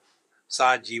Nasyat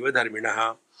Sa Jiva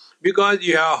Dharminaha. Because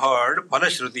you have heard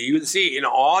Phalashruti, you will see in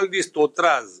all these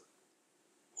stotras,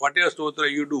 whatever stotra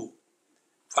you do,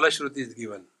 Phalashruti is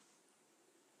given.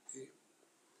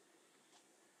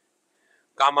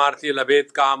 Kamarthi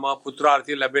labet kama,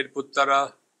 putrarthi labet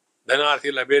puttara,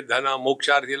 dhanarthi labet dhana,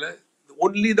 moksharthi labet.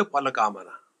 Only the phala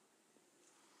kamana.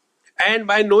 And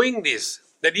by knowing this,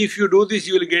 that if you do this,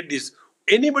 you will get this,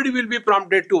 anybody will be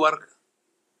prompted to work.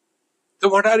 So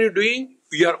what are you doing?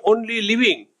 You are only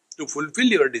living to fulfill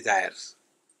your desires.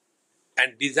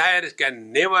 And desires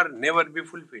can never be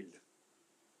fulfilled.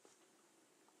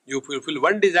 You fulfill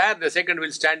one desire, the second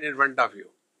will stand in front of you.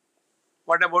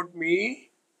 What about me?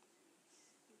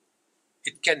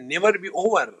 It can never be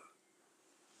over.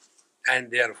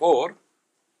 And therefore,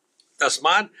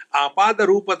 Tasman apada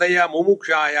rupataya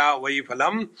mumukshaya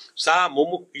vaiphalam sa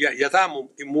yatha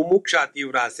mumuksha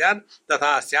tivrasyan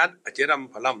tatha syad achiram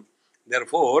phalam.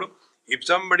 Therefore, if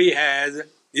somebody has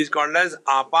this called as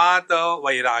apata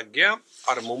vairagya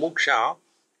or mumuksha,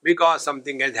 because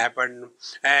something has happened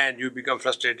and you become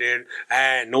frustrated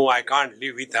and no, I can't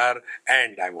live with her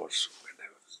and divorce.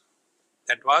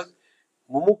 That was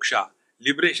mumuksha,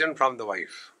 liberation from the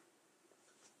wife.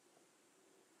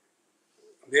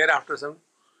 Thereafter, some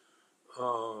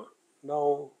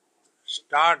now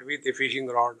start with a fishing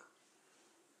rod.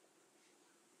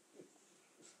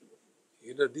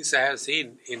 You know, this I have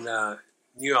seen in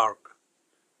New York.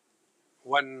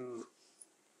 One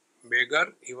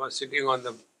beggar, he was sitting on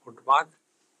the footpath,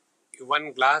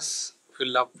 one glass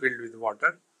filled with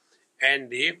water, and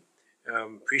the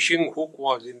fishing hook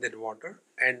was in that water,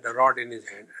 and the rod in his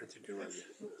hand, and sitting on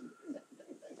there.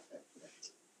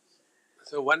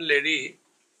 So one lady,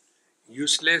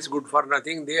 useless, good for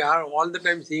nothing, they are all the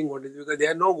time seeing what is, because they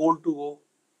have no goal to go.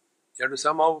 They have to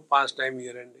somehow pass time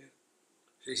here and there.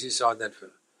 So she saw that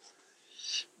fellow.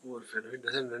 Poor fellow, he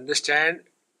doesn't understand.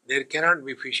 There cannot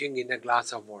be fishing in a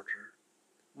glass of water.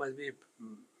 Must be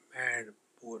mad,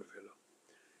 poor fellow.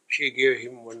 She gave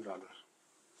him $1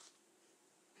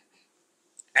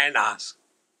 and asked,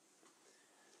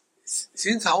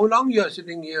 since how long you are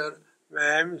sitting here?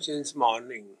 Ma'am, since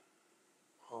morning.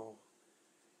 Oh.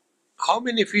 How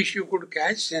many fish you could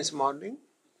catch since morning?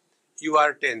 You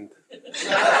are 10th.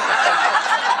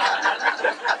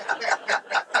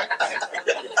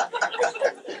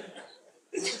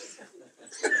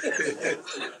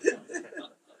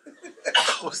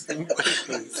 How simple it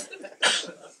is.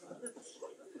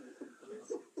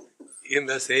 In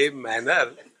the same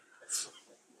manner,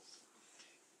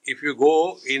 if you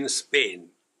go in Spain,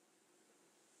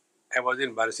 I was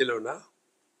in Barcelona,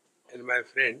 and my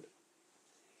friend,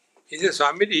 he said,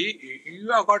 Swamiji,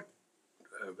 you have got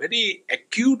very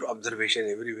acute observation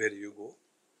everywhere you go.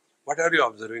 What are you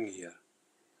observing here?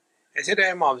 I said, I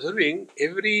am observing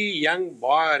every young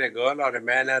boy or a girl or a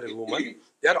man or a woman,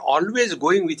 they are always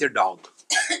going with a dog.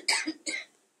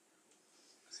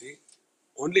 See,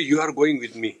 only you are going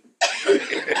with me.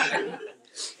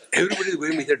 Everybody is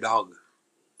going with a dog.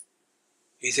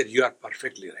 He said, you are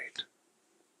perfectly right.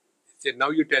 He said, now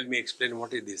you tell me, explain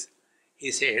what is this.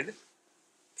 He said,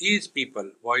 these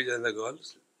people, boys and the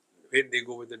girls, when they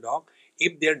go with the dog,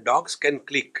 if their dogs can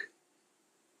click,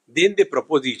 then they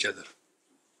propose each other.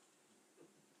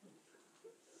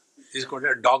 This is called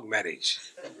a dog marriage.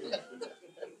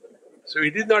 So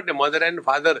it is not a mother and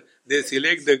father, they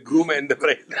select the groom and the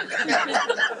bride.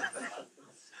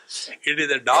 It is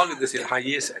a dog, they say, हाँ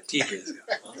ये ठीक है इसका,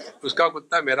 उसका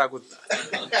कुत्ता मेरा कुत्ता.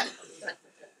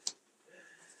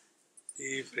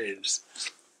 Hey friends,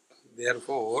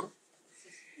 therefore,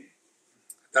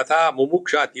 तथा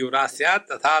मुमुक्षा तीव्रास्या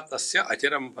तथा तस्य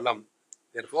अचिरम फलम.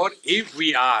 Therefore, if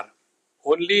we are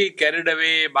only carried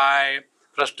away by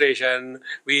frustration,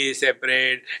 we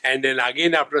separate, and then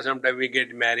again after some time we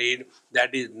get married,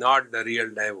 that is not the real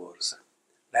divorce.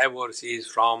 Divorce is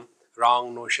from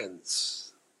wrong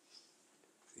notions.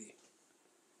 See?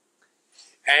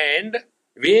 And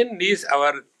when this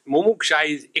our mumuksha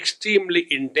is extremely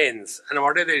intense, and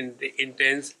what is the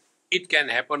intense? It can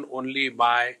happen only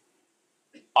by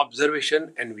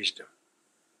observation and wisdom.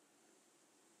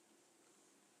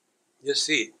 Just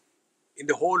see, in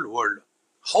the whole world,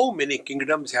 how many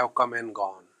kingdoms have come and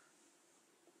gone?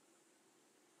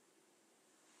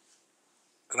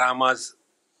 Rama's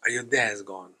Ayodhya has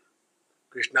gone.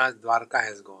 Krishna's Dwarka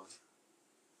has gone.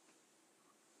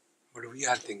 But we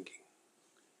are thinking,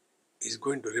 is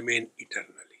going to remain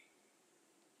eternally.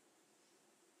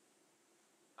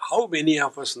 How many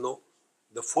of us know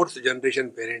the fourth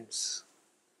generation parents?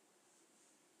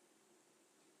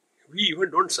 We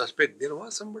even don't suspect there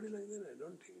was somebody like that, I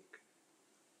don't think.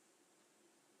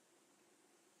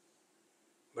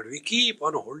 But we keep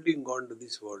on holding on to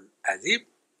this world as if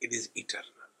it is eternal.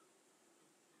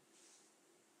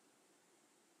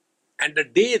 And the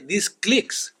day this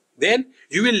clicks, then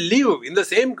you will live in the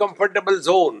same comfortable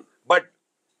zone. But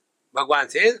Bhagavan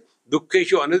says,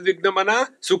 Dukkheshu anudvignamana,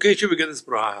 sukheshu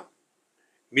vigataspruha.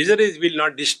 Miseries will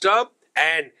not disturb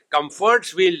and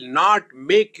comforts will not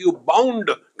make you bound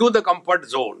to the comfort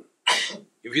zone.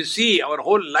 If you see, our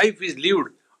whole life is lived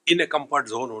in a comfort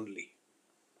zone only.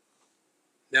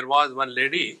 There was one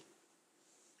lady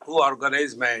who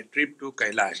organized my trip to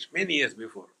Kailash many years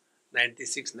before,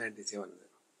 96, 97.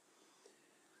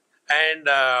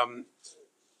 And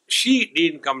she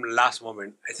didn't come last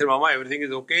moment. I said, Mama, everything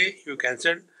is okay? You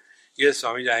cancelled? Yes,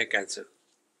 Swamiji, I cancelled.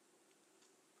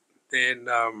 Then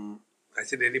I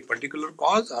said, any particular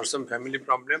cause or some family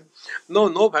problem? No,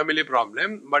 no family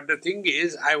problem. But the thing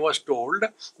is, I was told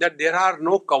that there are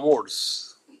no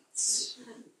commodes.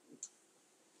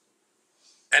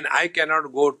 And I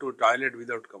cannot go to toilet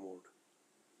without commode.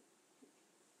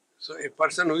 So a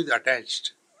person who is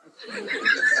attached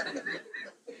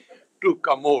to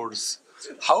commodes,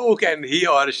 how can he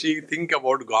or she think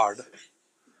about God?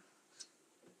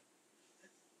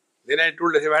 Then I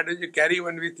told her, why don't you carry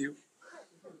one with you?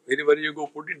 Wherever you go,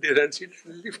 put it there and sit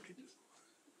and lift it.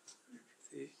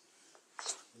 See?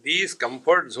 These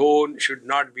comfort zone should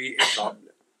not be a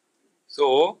problem.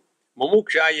 So,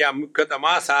 mumukshaya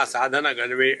mukhatama sa sadhana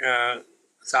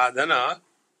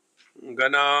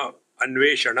gana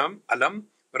anveshanam alam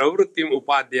pravrittim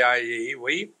upadhyaye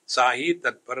vai sahi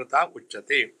tatparata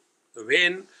uchyate. So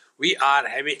when we are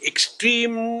having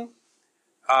extreme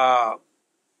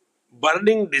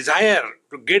burning desire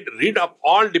to get rid of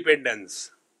all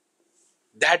dependence,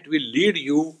 that will lead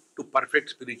you to perfect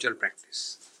spiritual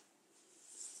practice.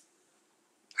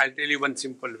 I'll tell you one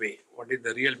simple way. What is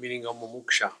the real meaning of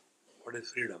mumuksha? What is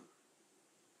freedom?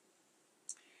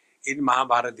 In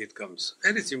Mahabharata it comes.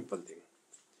 Very simple thing.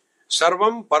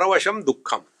 Sarvam paravasham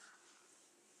dukkham.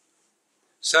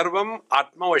 Sarvam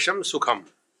atmavasham sukham.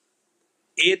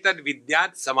 Etad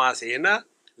vidyat samasena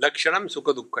lakshanam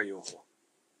sukha dukkhayoho.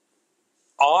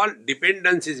 All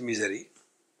dependence is misery.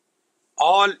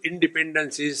 All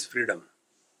independence is freedom.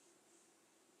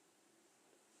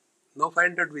 Now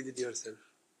find out with it yourself.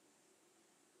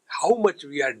 How much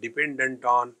we are dependent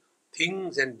on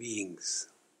things and beings.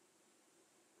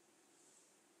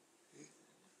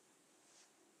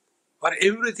 For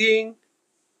everything,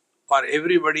 for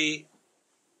everybody,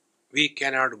 we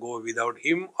cannot go without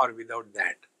him or without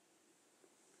that.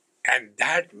 And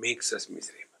that makes us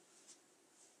miserable.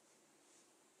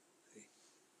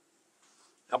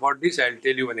 About this, I'll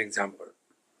tell you one example.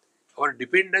 Our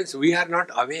dependence, we are not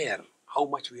aware how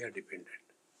much we are dependent.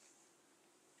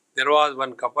 There was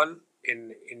one couple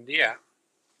in India.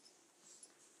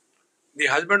 The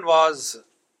husband was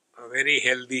very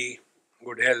healthy,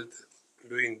 good health,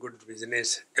 doing good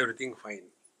business, everything fine.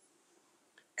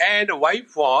 And the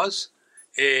wife was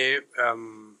a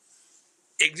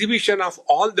exhibition of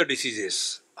all the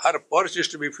diseases. Her purse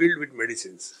used to be filled with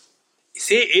medicines.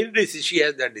 Say any disease, she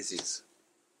has that disease.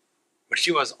 But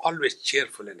she was always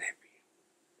cheerful and happy.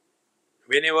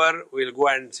 Whenever we'll go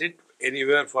and sit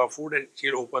anywhere for food, and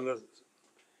she'll open her,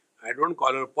 I don't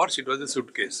call her purse, it was a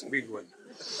suitcase, big one.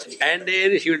 And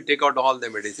then she will take out all the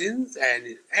medicines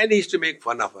and he used to make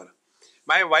fun of her.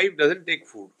 My wife doesn't take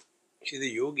food. She's a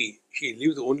yogi. She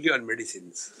lives only on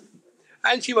medicines.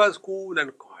 And she was cool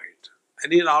and quiet.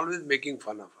 And he's always making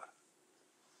fun of her.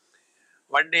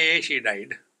 One day she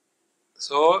died.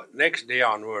 So next day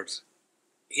onwards,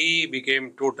 he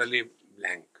became totally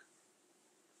blank.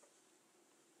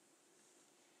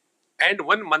 And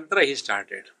one mantra he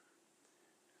started.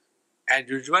 As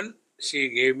usual, she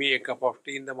gave me a cup of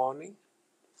tea in the morning.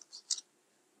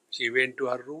 She went to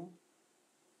her room.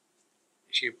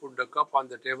 She put the cup on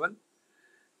the table,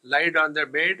 lied on the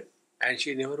bed, and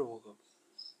she never woke up.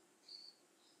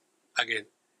 Again,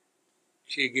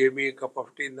 she gave me a cup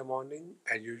of tea in the morning,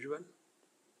 as usual.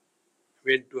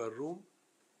 Went to her room,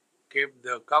 kept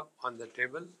the cup on the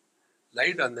table,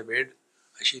 lied on the bed,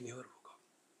 and she never woke up.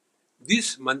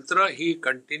 This mantra he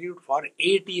continued for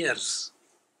 8 years.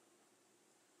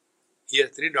 He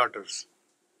has 3 daughters.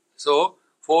 So,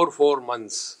 4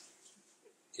 months.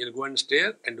 He'll go and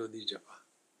stare and do the japa.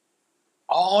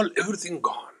 Everything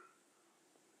gone.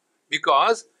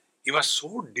 Because he was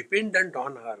so dependent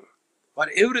on her for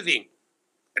everything.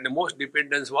 And the most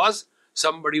dependence was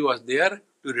somebody was there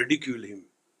to ridicule him.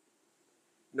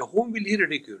 Now, whom will he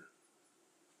ridicule?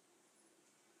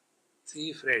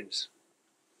 See, friends,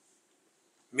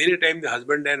 many times the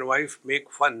husband and wife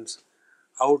make funs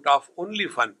out of only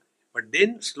fun. But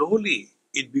then slowly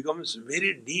it becomes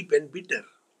very deep and bitter.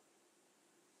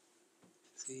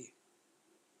 See,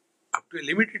 up to a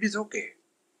limit it is okay.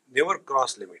 Never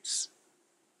cross limits.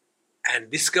 And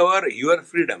discover your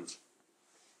freedom.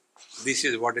 This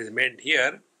is what is meant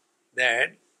here,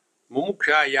 that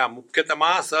मुमुक्षा या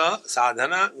मुख्यतमा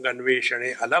साधना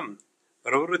गन्वेषणे अलम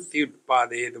प्रवृत्ति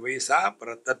उत्पादेत वैसा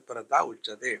तत्परता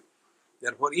उच्यते.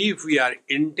 Therefore, if we are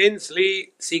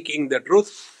intensely seeking the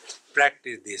truth,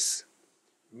 practice this.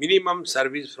 Minimum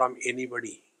service from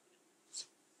anybody.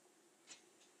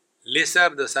 Lesser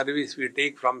the service we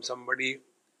take from somebody,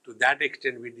 to that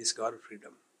extent we discover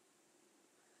freedom.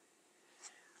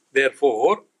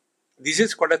 Therefore, this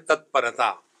is called a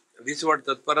tatparata. This word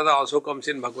tatparata also comes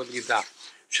in Bhagavad Gita.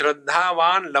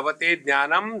 Shraddhavan lavate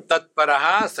jnanam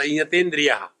tatparaha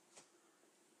sanyatendriyaha.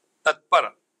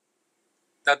 Tatpara.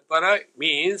 Tatpara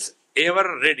means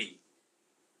ever ready.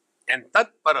 And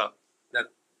tatpara, the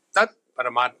tat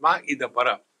paramatma is the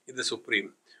para, is the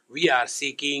supreme. We are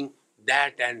seeking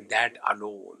that and that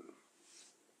alone.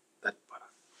 Tatpara.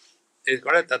 It is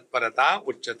called tatparata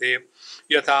uchyate.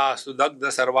 Yatha sudagda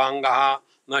sarvangaha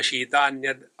na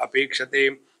shitanyad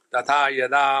apekshate tatha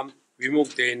yada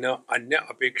vimukte na anya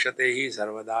apekshate hi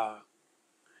sarvada.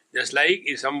 Just like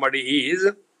if somebody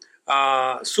is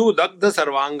sudagda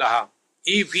sarvangaha,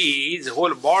 if his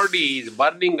whole body is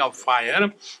burning of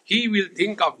fire, he will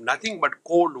think of nothing but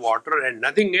cold water and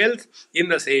nothing else. In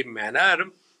the same manner,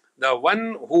 the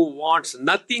one who wants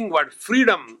nothing but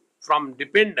freedom from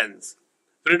dependence,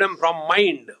 freedom from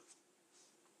mind,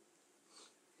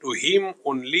 to him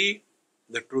only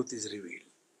the truth is revealed.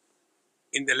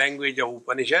 In the language of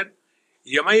Upanishad,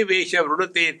 Yamai Vesha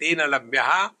Vrunate Tena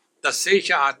Labhyaha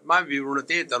Tassesha Atma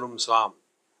Vivrunate Tanum Swam.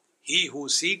 He who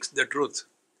seeks the truth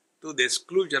to the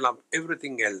exclusion of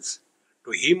everything else, to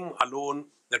him alone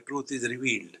the truth is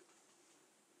revealed.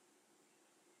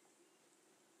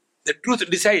 The truth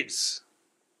decides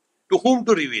to whom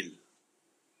to reveal.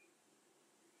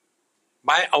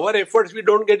 By our efforts we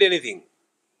don't get anything.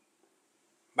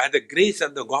 By the grace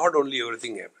of the God only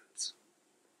everything happens.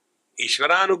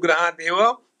 Ishvaranugrahat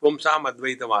eva pumsam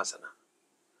advaita vasana.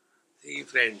 See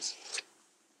friends,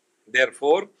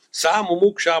 therefore, sa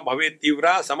mumuksha bhavet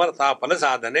tivra samartha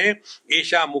palasadhane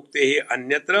esha muktehi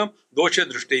anyatra dosha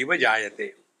drishtaiva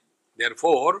jayate.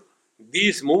 Therefore,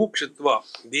 this mumukshutva,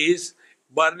 this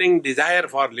burning desire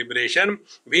for liberation,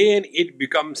 when it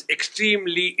becomes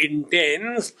extremely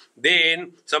intense,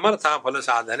 then samartha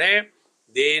palasadhane,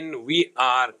 then we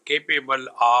are capable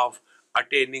of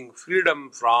attaining freedom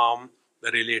from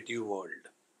the relative world.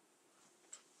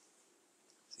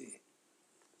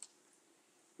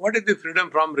 What is the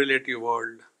freedom from relative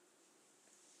world?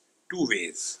 Two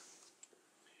ways.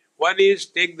 One is,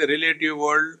 take the relative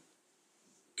world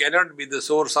cannot be the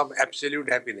source of absolute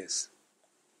happiness.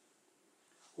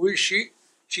 Who is she?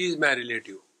 She is my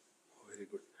relative. Oh, very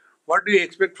good. What do you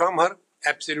expect from her?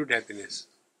 Absolute happiness.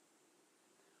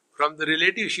 From the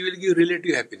relative, she will give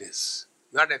relative happiness,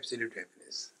 not absolute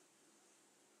happiness.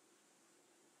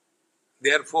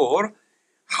 Therefore,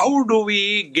 how do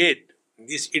we get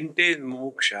this intense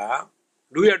moksha?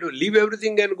 Do we have to leave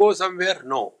everything and go somewhere?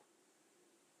 No.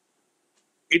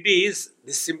 It is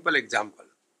this simple example.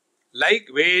 Like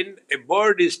when a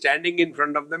bird is standing in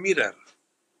front of the mirror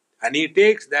and he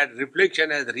takes that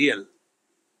reflection as real.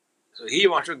 So he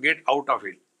wants to get out of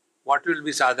it. What will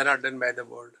be sadhana done by the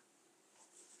bird?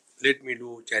 Let me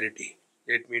do charity.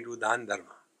 Let me do dhan dharma.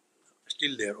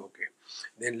 Still there, okay.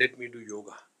 Then let me do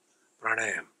yoga,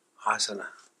 pranayam, asana.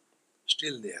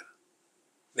 Still there.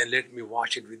 Then let me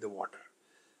wash it with the water.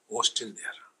 Oh, still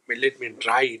there. Let me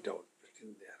dry it out. Still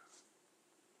there.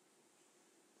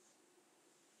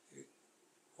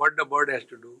 What the bird has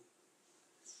to do?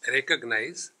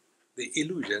 Recognize the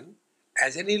illusion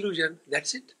as an illusion.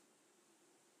 That's it.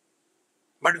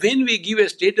 But when we give a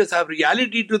status of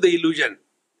reality to the illusion,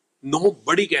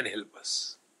 nobody can help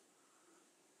us.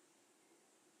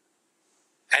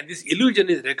 And this illusion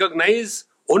is recognized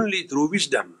only through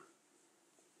wisdom.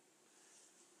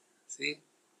 See?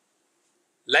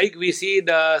 Like we see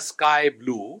the sky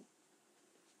blue.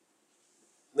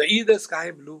 Is the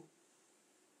sky blue?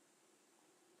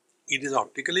 It is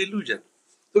optical illusion.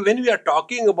 So when we are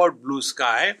talking about blue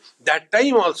sky, that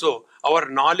time also our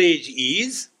knowledge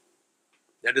is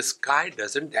that the sky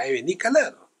doesn't have any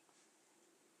color.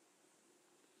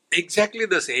 Exactly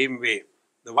the same way,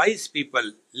 the wise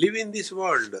people live in this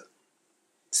world.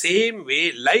 Same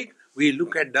way, like we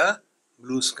look at the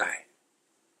blue sky.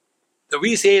 So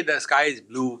we say the sky is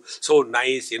blue, so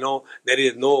nice, there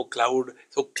is no cloud,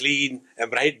 so clean, a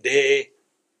bright day.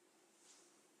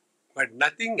 But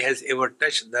nothing has ever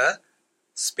touched the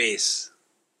space.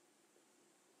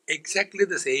 Exactly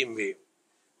the same way,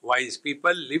 wise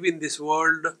people live in this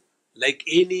world like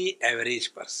any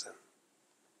average person.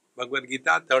 Bhagavad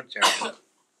Gita, 3rd chapter.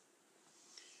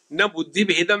 न बुद्धि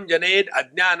भेदम जनेत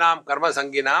अज्ञानाम कर्म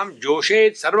संगिनाम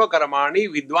जोशेत सर्व कर्माणि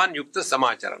विद्वान युक्त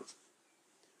समाचरण.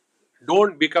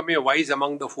 Don't become a wise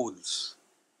among the fools.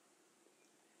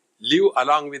 Live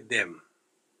along with them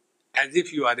as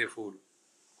if you are a fool,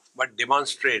 but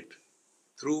demonstrate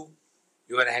through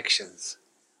your actions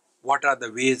what are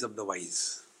the ways of the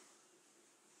wise.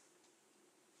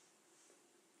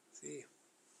 See,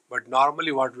 but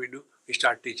normally what we do, we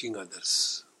start teaching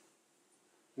others.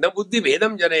 Na buddhi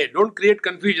bhedam jane, don't create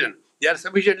confusion. They are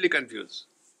sufficiently confused.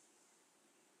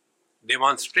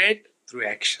 Demonstrate through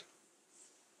action.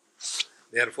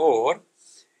 Therefore,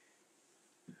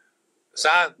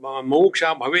 sa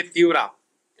moksha bhavet tivra.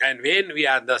 And when we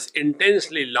are thus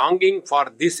intensely longing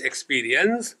for this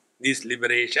experience, this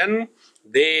liberation,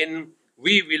 then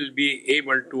we will be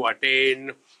able to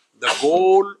attain the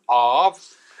goal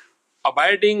of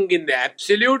abiding in the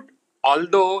absolute,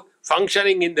 although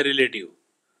functioning in the relative.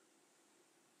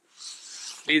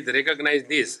 Please recognize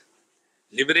this.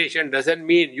 Liberation doesn't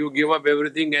mean you give up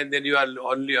everything and then you are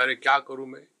only, अरे क्या करूँ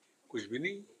मैं? कुछ भी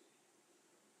नहीं.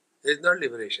 There is not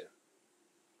liberation.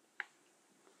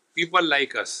 People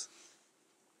like us,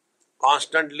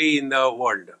 constantly in the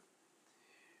world,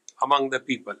 among the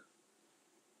people,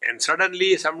 and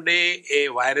suddenly someday a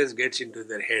virus gets into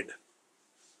their head.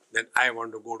 Then I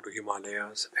want to go to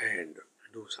Himalayas and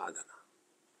do sadhana.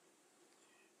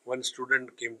 One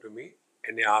student came to me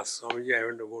and he asked, Swamiji, I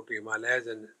want to go to Himalayas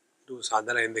and do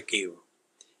sadhana in the cave.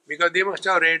 Because they must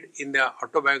have read in the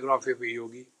autobiography of a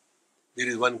yogi, there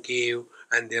is one cave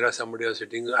and there are somebody else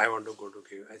sitting, I want to go to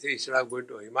cave. I said, instead of going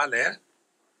to Himalaya,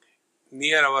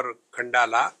 near our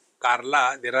Khandala,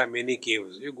 Karla, there are many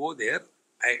caves. You go there,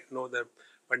 I know the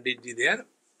Panditji there,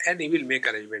 and he will make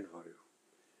arrangement for you.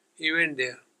 He went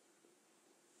there.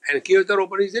 And caves are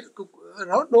open, he said,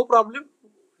 no problem.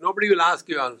 Nobody will ask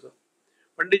you also.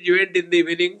 Panditji went in the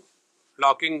evening,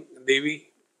 locking Devi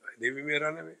mein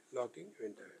rana mein, locking,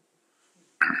 went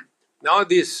away. Now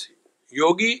this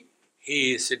yogi,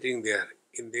 he is sitting there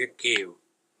in the cave.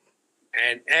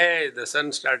 And as the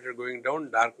sun started going down,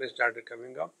 darkness started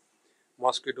coming up,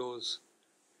 mosquitoes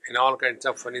and all kinds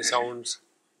of funny sounds,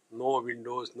 no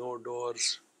windows, no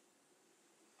doors.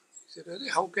 He said,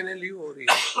 how can I live over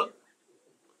here?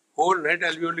 Whole night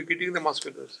I'll be only getting the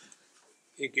mosquitoes.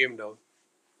 He came down.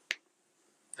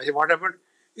 I said, what happened?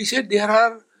 He said, there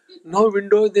are no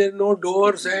windows, there are no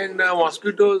doors and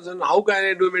mosquitoes, and how can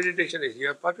I do meditation?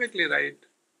 You are perfectly right.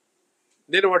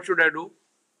 Then what should I do?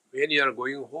 When you are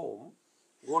going home,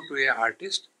 go to an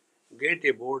artist, get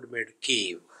a board made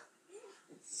cave.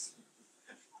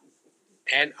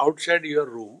 And outside your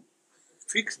room,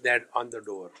 fix that on the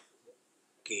door.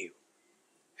 Cave.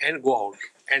 And go out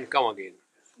and come again.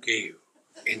 Cave.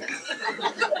 Enter.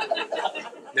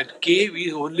 That cave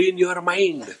is only in your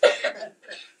mind.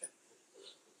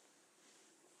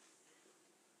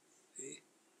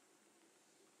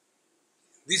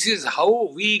 This is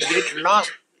how we get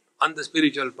lost on the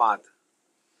spiritual path.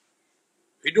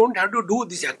 We don't have to do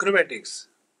this acrobatics.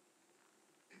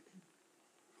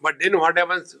 But then what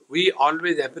happens? We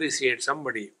always appreciate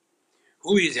somebody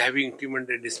who is having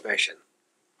tremendous passion,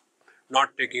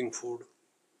 not taking food,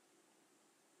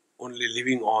 only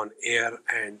living on air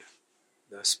and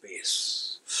the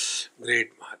space. Great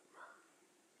Mahatma.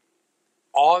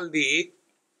 All the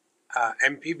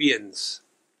amphibians,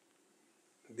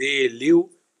 they live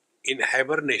in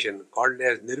hibernation called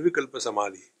as Nirvikalpa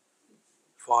Samadhi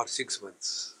for 6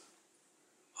 months.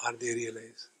 Are they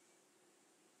realized?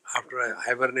 After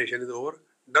hibernation is over,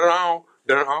 darao,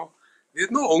 darao, there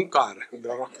is no onkar.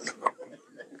 Darao, darao.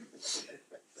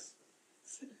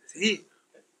 See,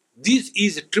 this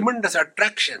is a tremendous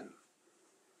attraction.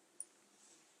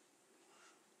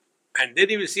 And then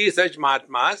you will see such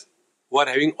Mahatmas who are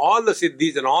having all the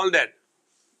siddhis and all that.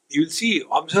 You will see,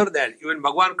 observe that. Even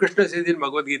Bhagavan Krishna says in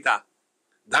Bhagavad Gita,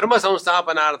 Dharma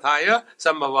samsthapanarthaya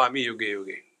sambhavami yuge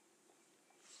yuge.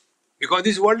 Because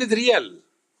this world is real.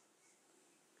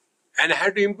 And I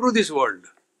have to improve this world.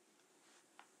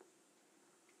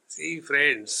 See,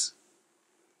 friends,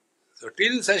 so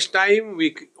till such time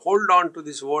we hold on to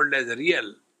this world as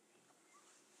real,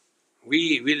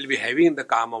 we will be having the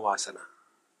kama vasana.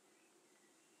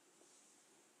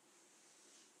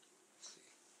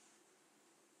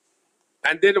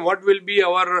 And then what will be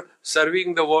our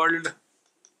serving the world?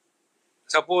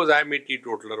 Suppose I am a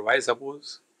teetotaler. Why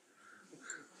suppose?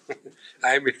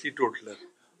 I am a teetotaler.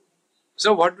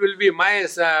 So what will be my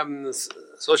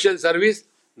social service?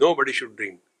 Nobody should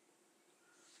drink.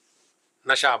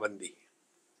 Nasha bandi.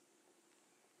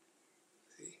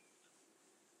 See?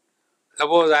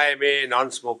 Suppose I am a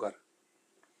non-smoker.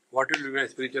 What will be my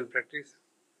spiritual practice?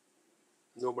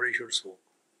 Nobody should smoke.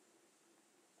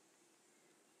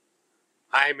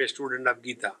 I am a student of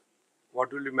Gita.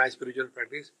 What will be my spiritual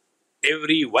practice?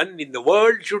 Everyone in the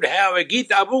world should have a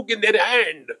Gita book in their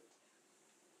hand.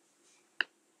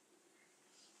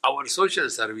 Our social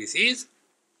service is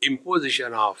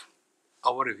imposition of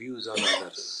our views on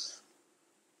others.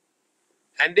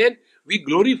 And then we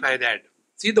glorify that.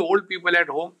 See the old people at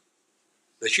home.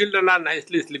 The children are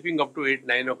nicely sleeping up to 8,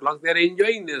 9 o'clock. They are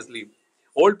enjoying their sleep.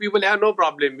 Old people have no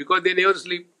problem because they never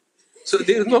sleep. So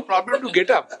there is no problem to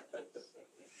get up.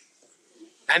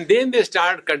 And then they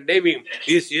start condemning.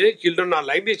 These children are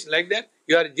like this, like that.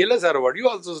 You are jealous or what? You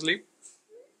also sleep.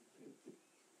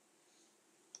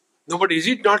 No, but is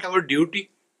it not our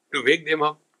duty to wake them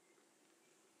up?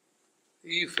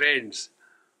 See, friends,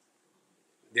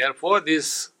 therefore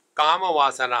this kama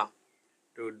vasana,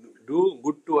 to do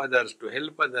good to others, to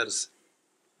help others,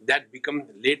 that becomes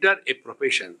later a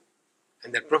profession.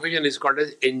 And that profession is called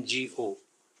as NGO,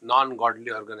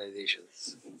 non-godly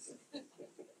organizations.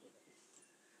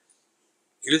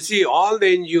 You see, all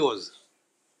the NGOs,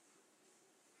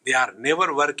 they are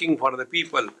never working for the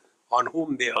people on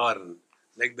whom they earn,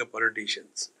 like the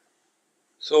politicians.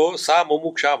 So, sa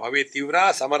mumuksha bhave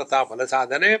tivra samartha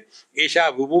phalasadhane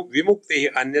esha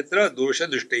vimukte anyatra dosha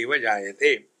dushtaiva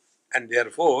jayate. And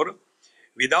therefore,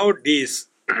 without this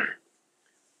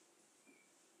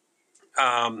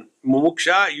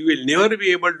mumuksha, you will never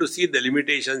be able to see the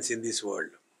limitations in this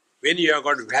world. When you have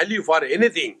got value for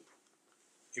anything,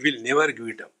 you will never give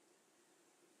it up.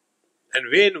 And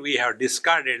when we have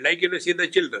discarded, like see the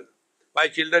children. My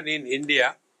children in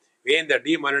India, when the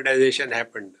demonetization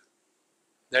happened,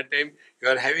 that time you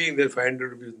are having the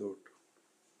 500 rupees note.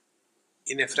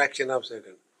 In a fraction of a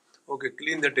second. Okay,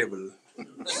 clean the table.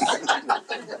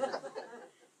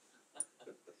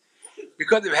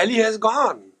 Because the value has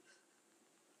gone.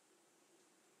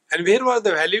 And where was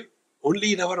the value?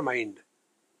 Only in our mind.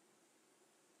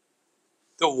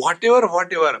 So whatever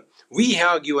we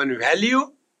have given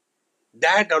value,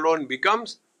 that alone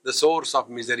becomes the source of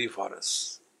misery for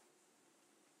us.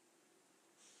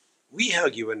 We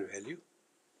have given value.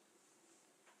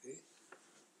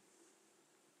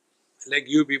 Like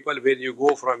you people, when you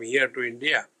go from here to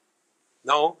India,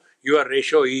 now your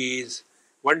ratio is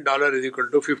 $1 is equal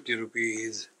to 50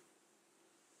 rupees.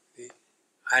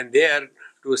 And there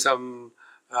to some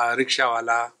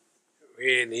rickshawala,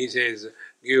 when he says,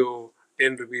 give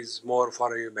 10 rupees more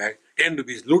for your bag, 10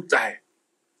 rupees loota hai.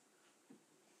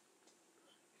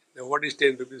 Now what is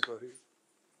 10 rupees for you?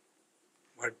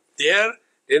 But there,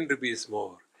 10 rupees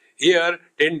more. Here,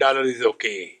 $10 is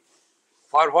okay.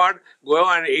 For what? Go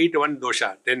and eat one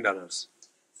dosha, $10.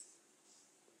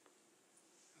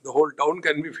 The whole town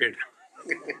can be fed.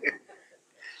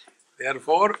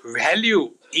 Therefore,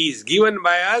 value is given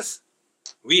by us,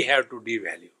 we have to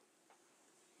devalue.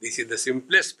 This is the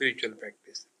simplest spiritual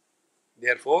practice.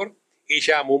 Therefore,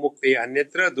 Isha mumukte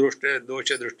anyatra dosha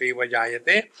drushteva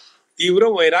jayate तीव्र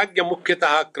वैराग्य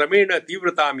मुख्यतः क्रमेण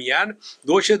तीव्रतामियान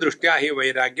दोष दृष्ट्या हि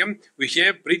वैराग्यम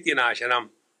विषय प्रीतिनाशनम.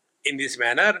 In this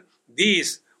manner,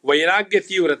 this vairagya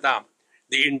tivrata,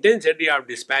 the intensity of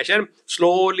dispassion,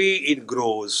 slowly it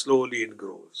grows.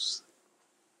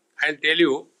 I'll tell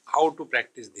you how to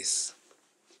practice this.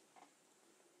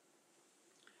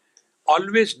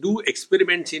 Always do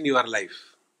experiments in your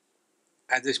life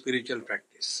as a spiritual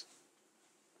practice.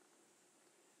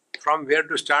 From where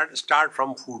to start? Start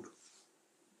from food.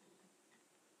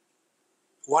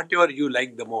 Whatever you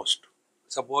like the most.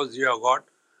 Suppose you have got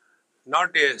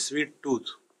not a sweet tooth,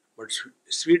 but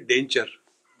sweet danger.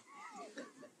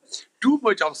 Too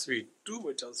much of sweet.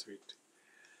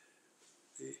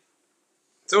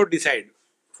 So decide,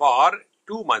 for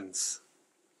 2 months,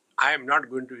 I am not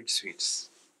going to eat sweets.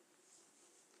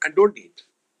 And don't eat.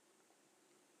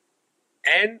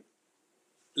 And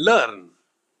learn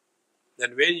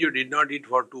that when you did not eat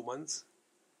for 2 months,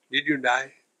 did you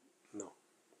die? No.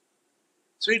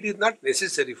 So it is not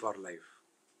necessary for life.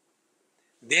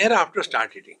 Thereafter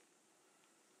start eating.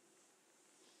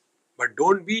 But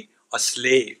don't be a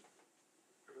slave.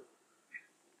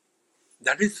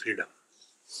 That is freedom.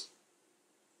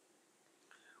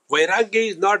 Vairagya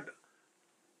is not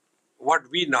what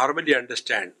we normally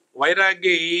understand.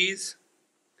 Vairagya is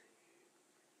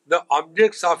the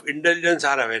objects of indulgence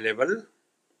are available.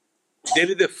 There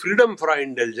is a freedom for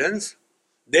indulgence.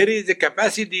 There is a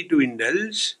capacity to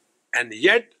indulge. And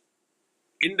yet,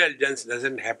 indulgence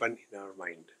doesn't happen in our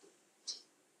mind.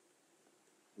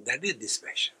 That is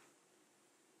dispassion.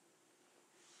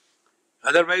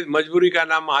 Otherwise, Majburi ka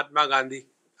naam Mahatma Gandhi.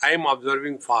 I am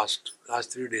observing fast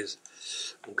last 3 days.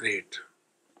 Great.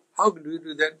 How do you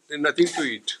do that? There is nothing to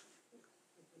eat.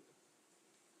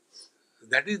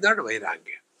 That is not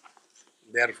Vairagya.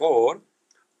 Therefore,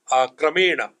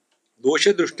 Kramena,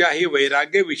 Dosha Drishtya hi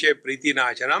Vairagya Vishay Priti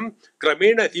Nashanam,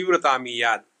 Kramena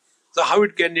Tivratamiyat. So how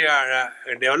it can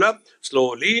develop?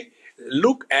 Slowly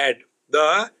look at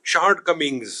the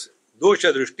shortcomings,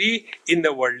 Dosha Drishti, in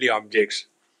the worldly objects.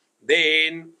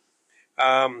 Then,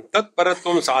 Tat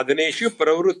Paratvam Sadhaneshu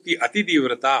Pravrutti Ati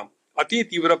Tivrata, Ati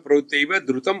Tivra Pravruttiva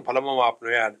Drutam Phalamam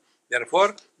Apnuyad.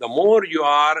 Therefore, the more you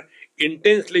are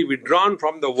intensely withdrawn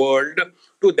from the world,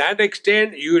 to that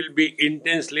extent you will be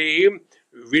intensely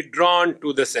withdrawn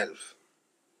to the self.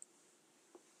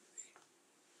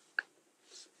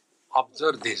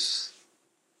 Observe this.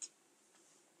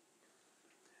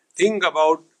 Think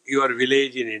about your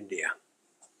village in India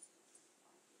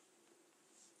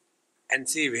and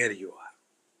see where you are.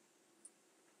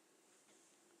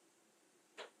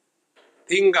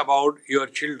 Think about your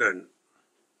children.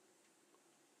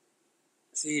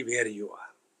 See where you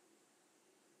are.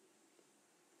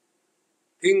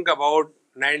 Think about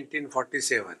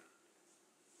 1947.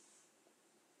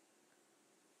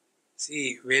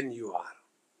 See when you are.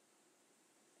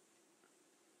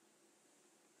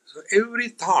 So every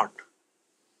thought,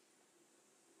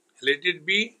 let it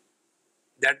be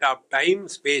that of time,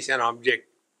 space and object,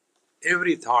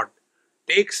 every thought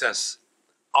takes us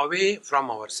away from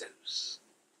ourselves.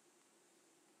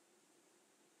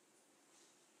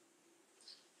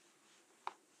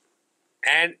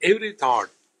 And every thought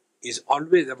is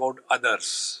always about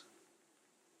others.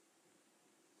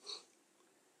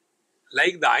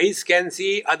 Like the eyes can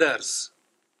see others,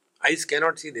 eyes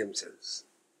cannot see themselves.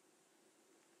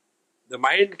 The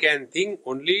mind can think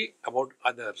only about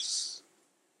others,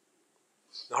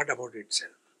 not about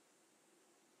itself.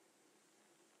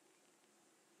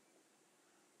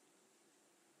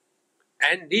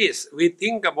 And this, we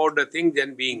think about the things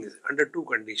and beings under two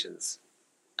conditions.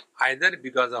 Either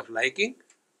because of liking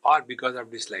or because of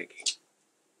disliking.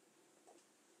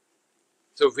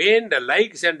 So when the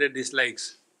likes and the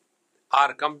dislikes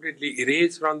are completely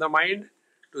erased from the mind,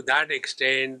 to that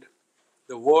extent,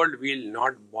 the world will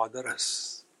not bother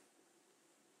us.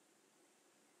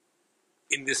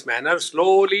 In this manner,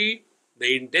 slowly,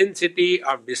 the intensity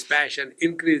of dispassion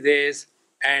increases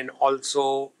and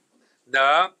also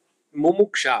the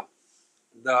mumuksha,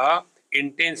 the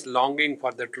intense longing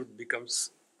for the truth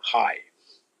becomes high.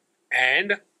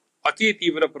 And ati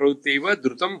tivra pravrutteva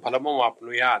drutam phalamam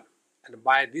apnuyat. And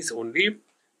by this only,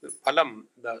 the phalam,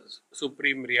 the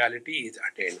supreme reality is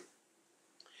attained.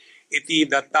 Iti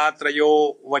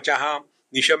dattatrayo vachaha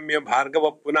nishamya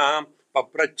bhargava punah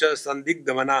papracha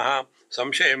sandigdhamanaha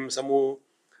samshayam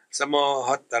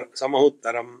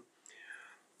samahuttaram.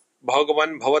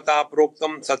 Bhagavan bhavata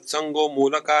proktam satsango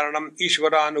mula karanam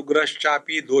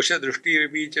ishvaranugrahaschapi dosha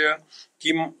drishtirvicha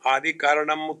kim adi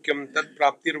karanam mukyam tat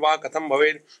praptirva katham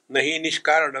bhaved nahi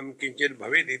nishkaranam kinchit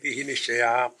bhaved iti hi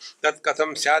nishchaya tat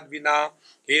katham syad vina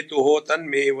hetuho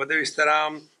tanme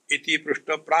vadavistaram iti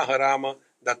prushta praharama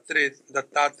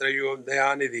dattatrayo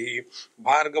dayanidhi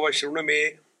bhargava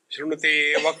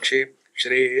shrunute vakshe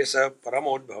shreyasa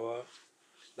paramodbhava.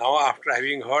 Now after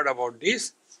having heard about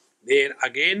this, then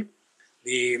again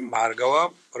the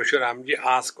Bhargava Parshuramji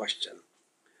asked question.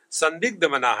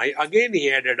 Sandigdhamanahi, again he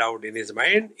had a doubt in his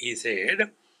mind. He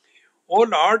said, "O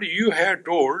Lord, you have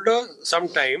told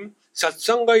sometime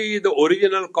Satsanga is the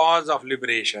original cause of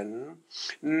liberation,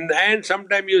 and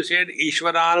sometime you said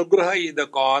Ishvaranugraha is the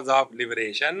cause of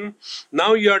liberation.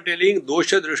 Now you are telling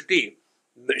Dosha Drishti,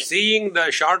 seeing the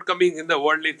shortcomings in the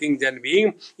worldly things and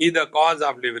being is the cause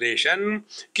of liberation.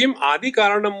 Kim adi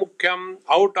karanam mukhyam,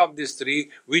 out of these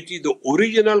three, which is the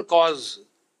original cause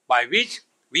by which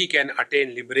we can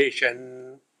attain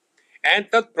liberation.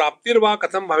 And tat praptirva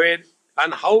katham bhaved,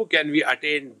 and how can we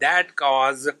attain that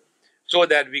cause so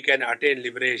that we can attain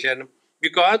liberation?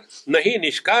 Because nahi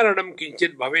nishkaranam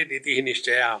kinchit bhaved iti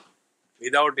nishchaya.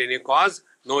 Without any cause,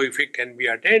 no effect can be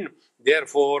attained.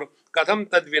 Therefore, katham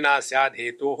tadvina syad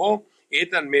hetuho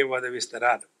etan me vada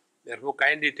vistarat. Therefore,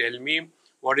 kindly tell me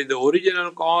what is the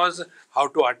original cause, how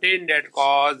to attain that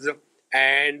cause,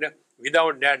 and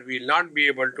without that we will not be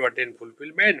able to attain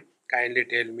fulfillment. Kindly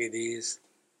tell me this.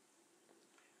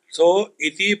 So,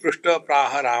 iti prushta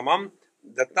praharamam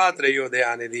Dattatreyo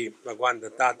Dayanidhi. Bhagavan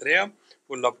Dattatreya,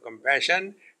 full of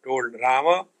compassion, told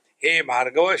Rama, "Hey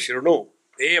Bhargava Shrunu,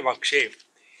 hey Vakshe,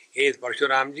 hey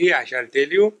Parshuramji, I shall tell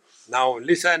you. Now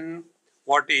listen,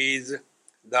 what is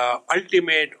the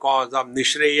ultimate cause of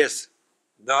Nishreyas,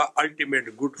 the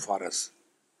ultimate good for us."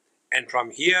 And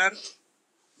from here,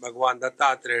 Bhagavan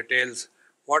Dattatreya tells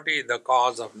what is the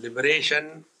cause of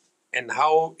liberation and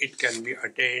how it can be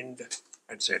attained,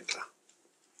 etc.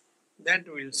 That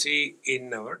we'll see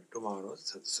in our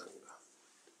tomorrow's satsanga.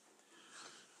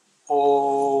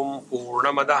 Om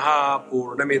Purnamadaha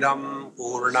Purnamidam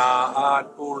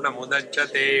Purnaat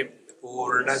Purnamudachyate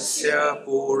Purnasya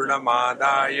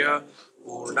Purnamadaya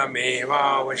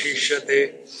Purnameva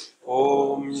Vashishyate.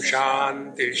 Om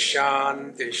Shanti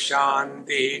Shanti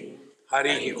Shanti.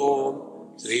 Hari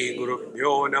Om. Sri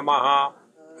Gurubhyo Namaha.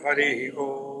 Hari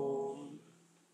Om.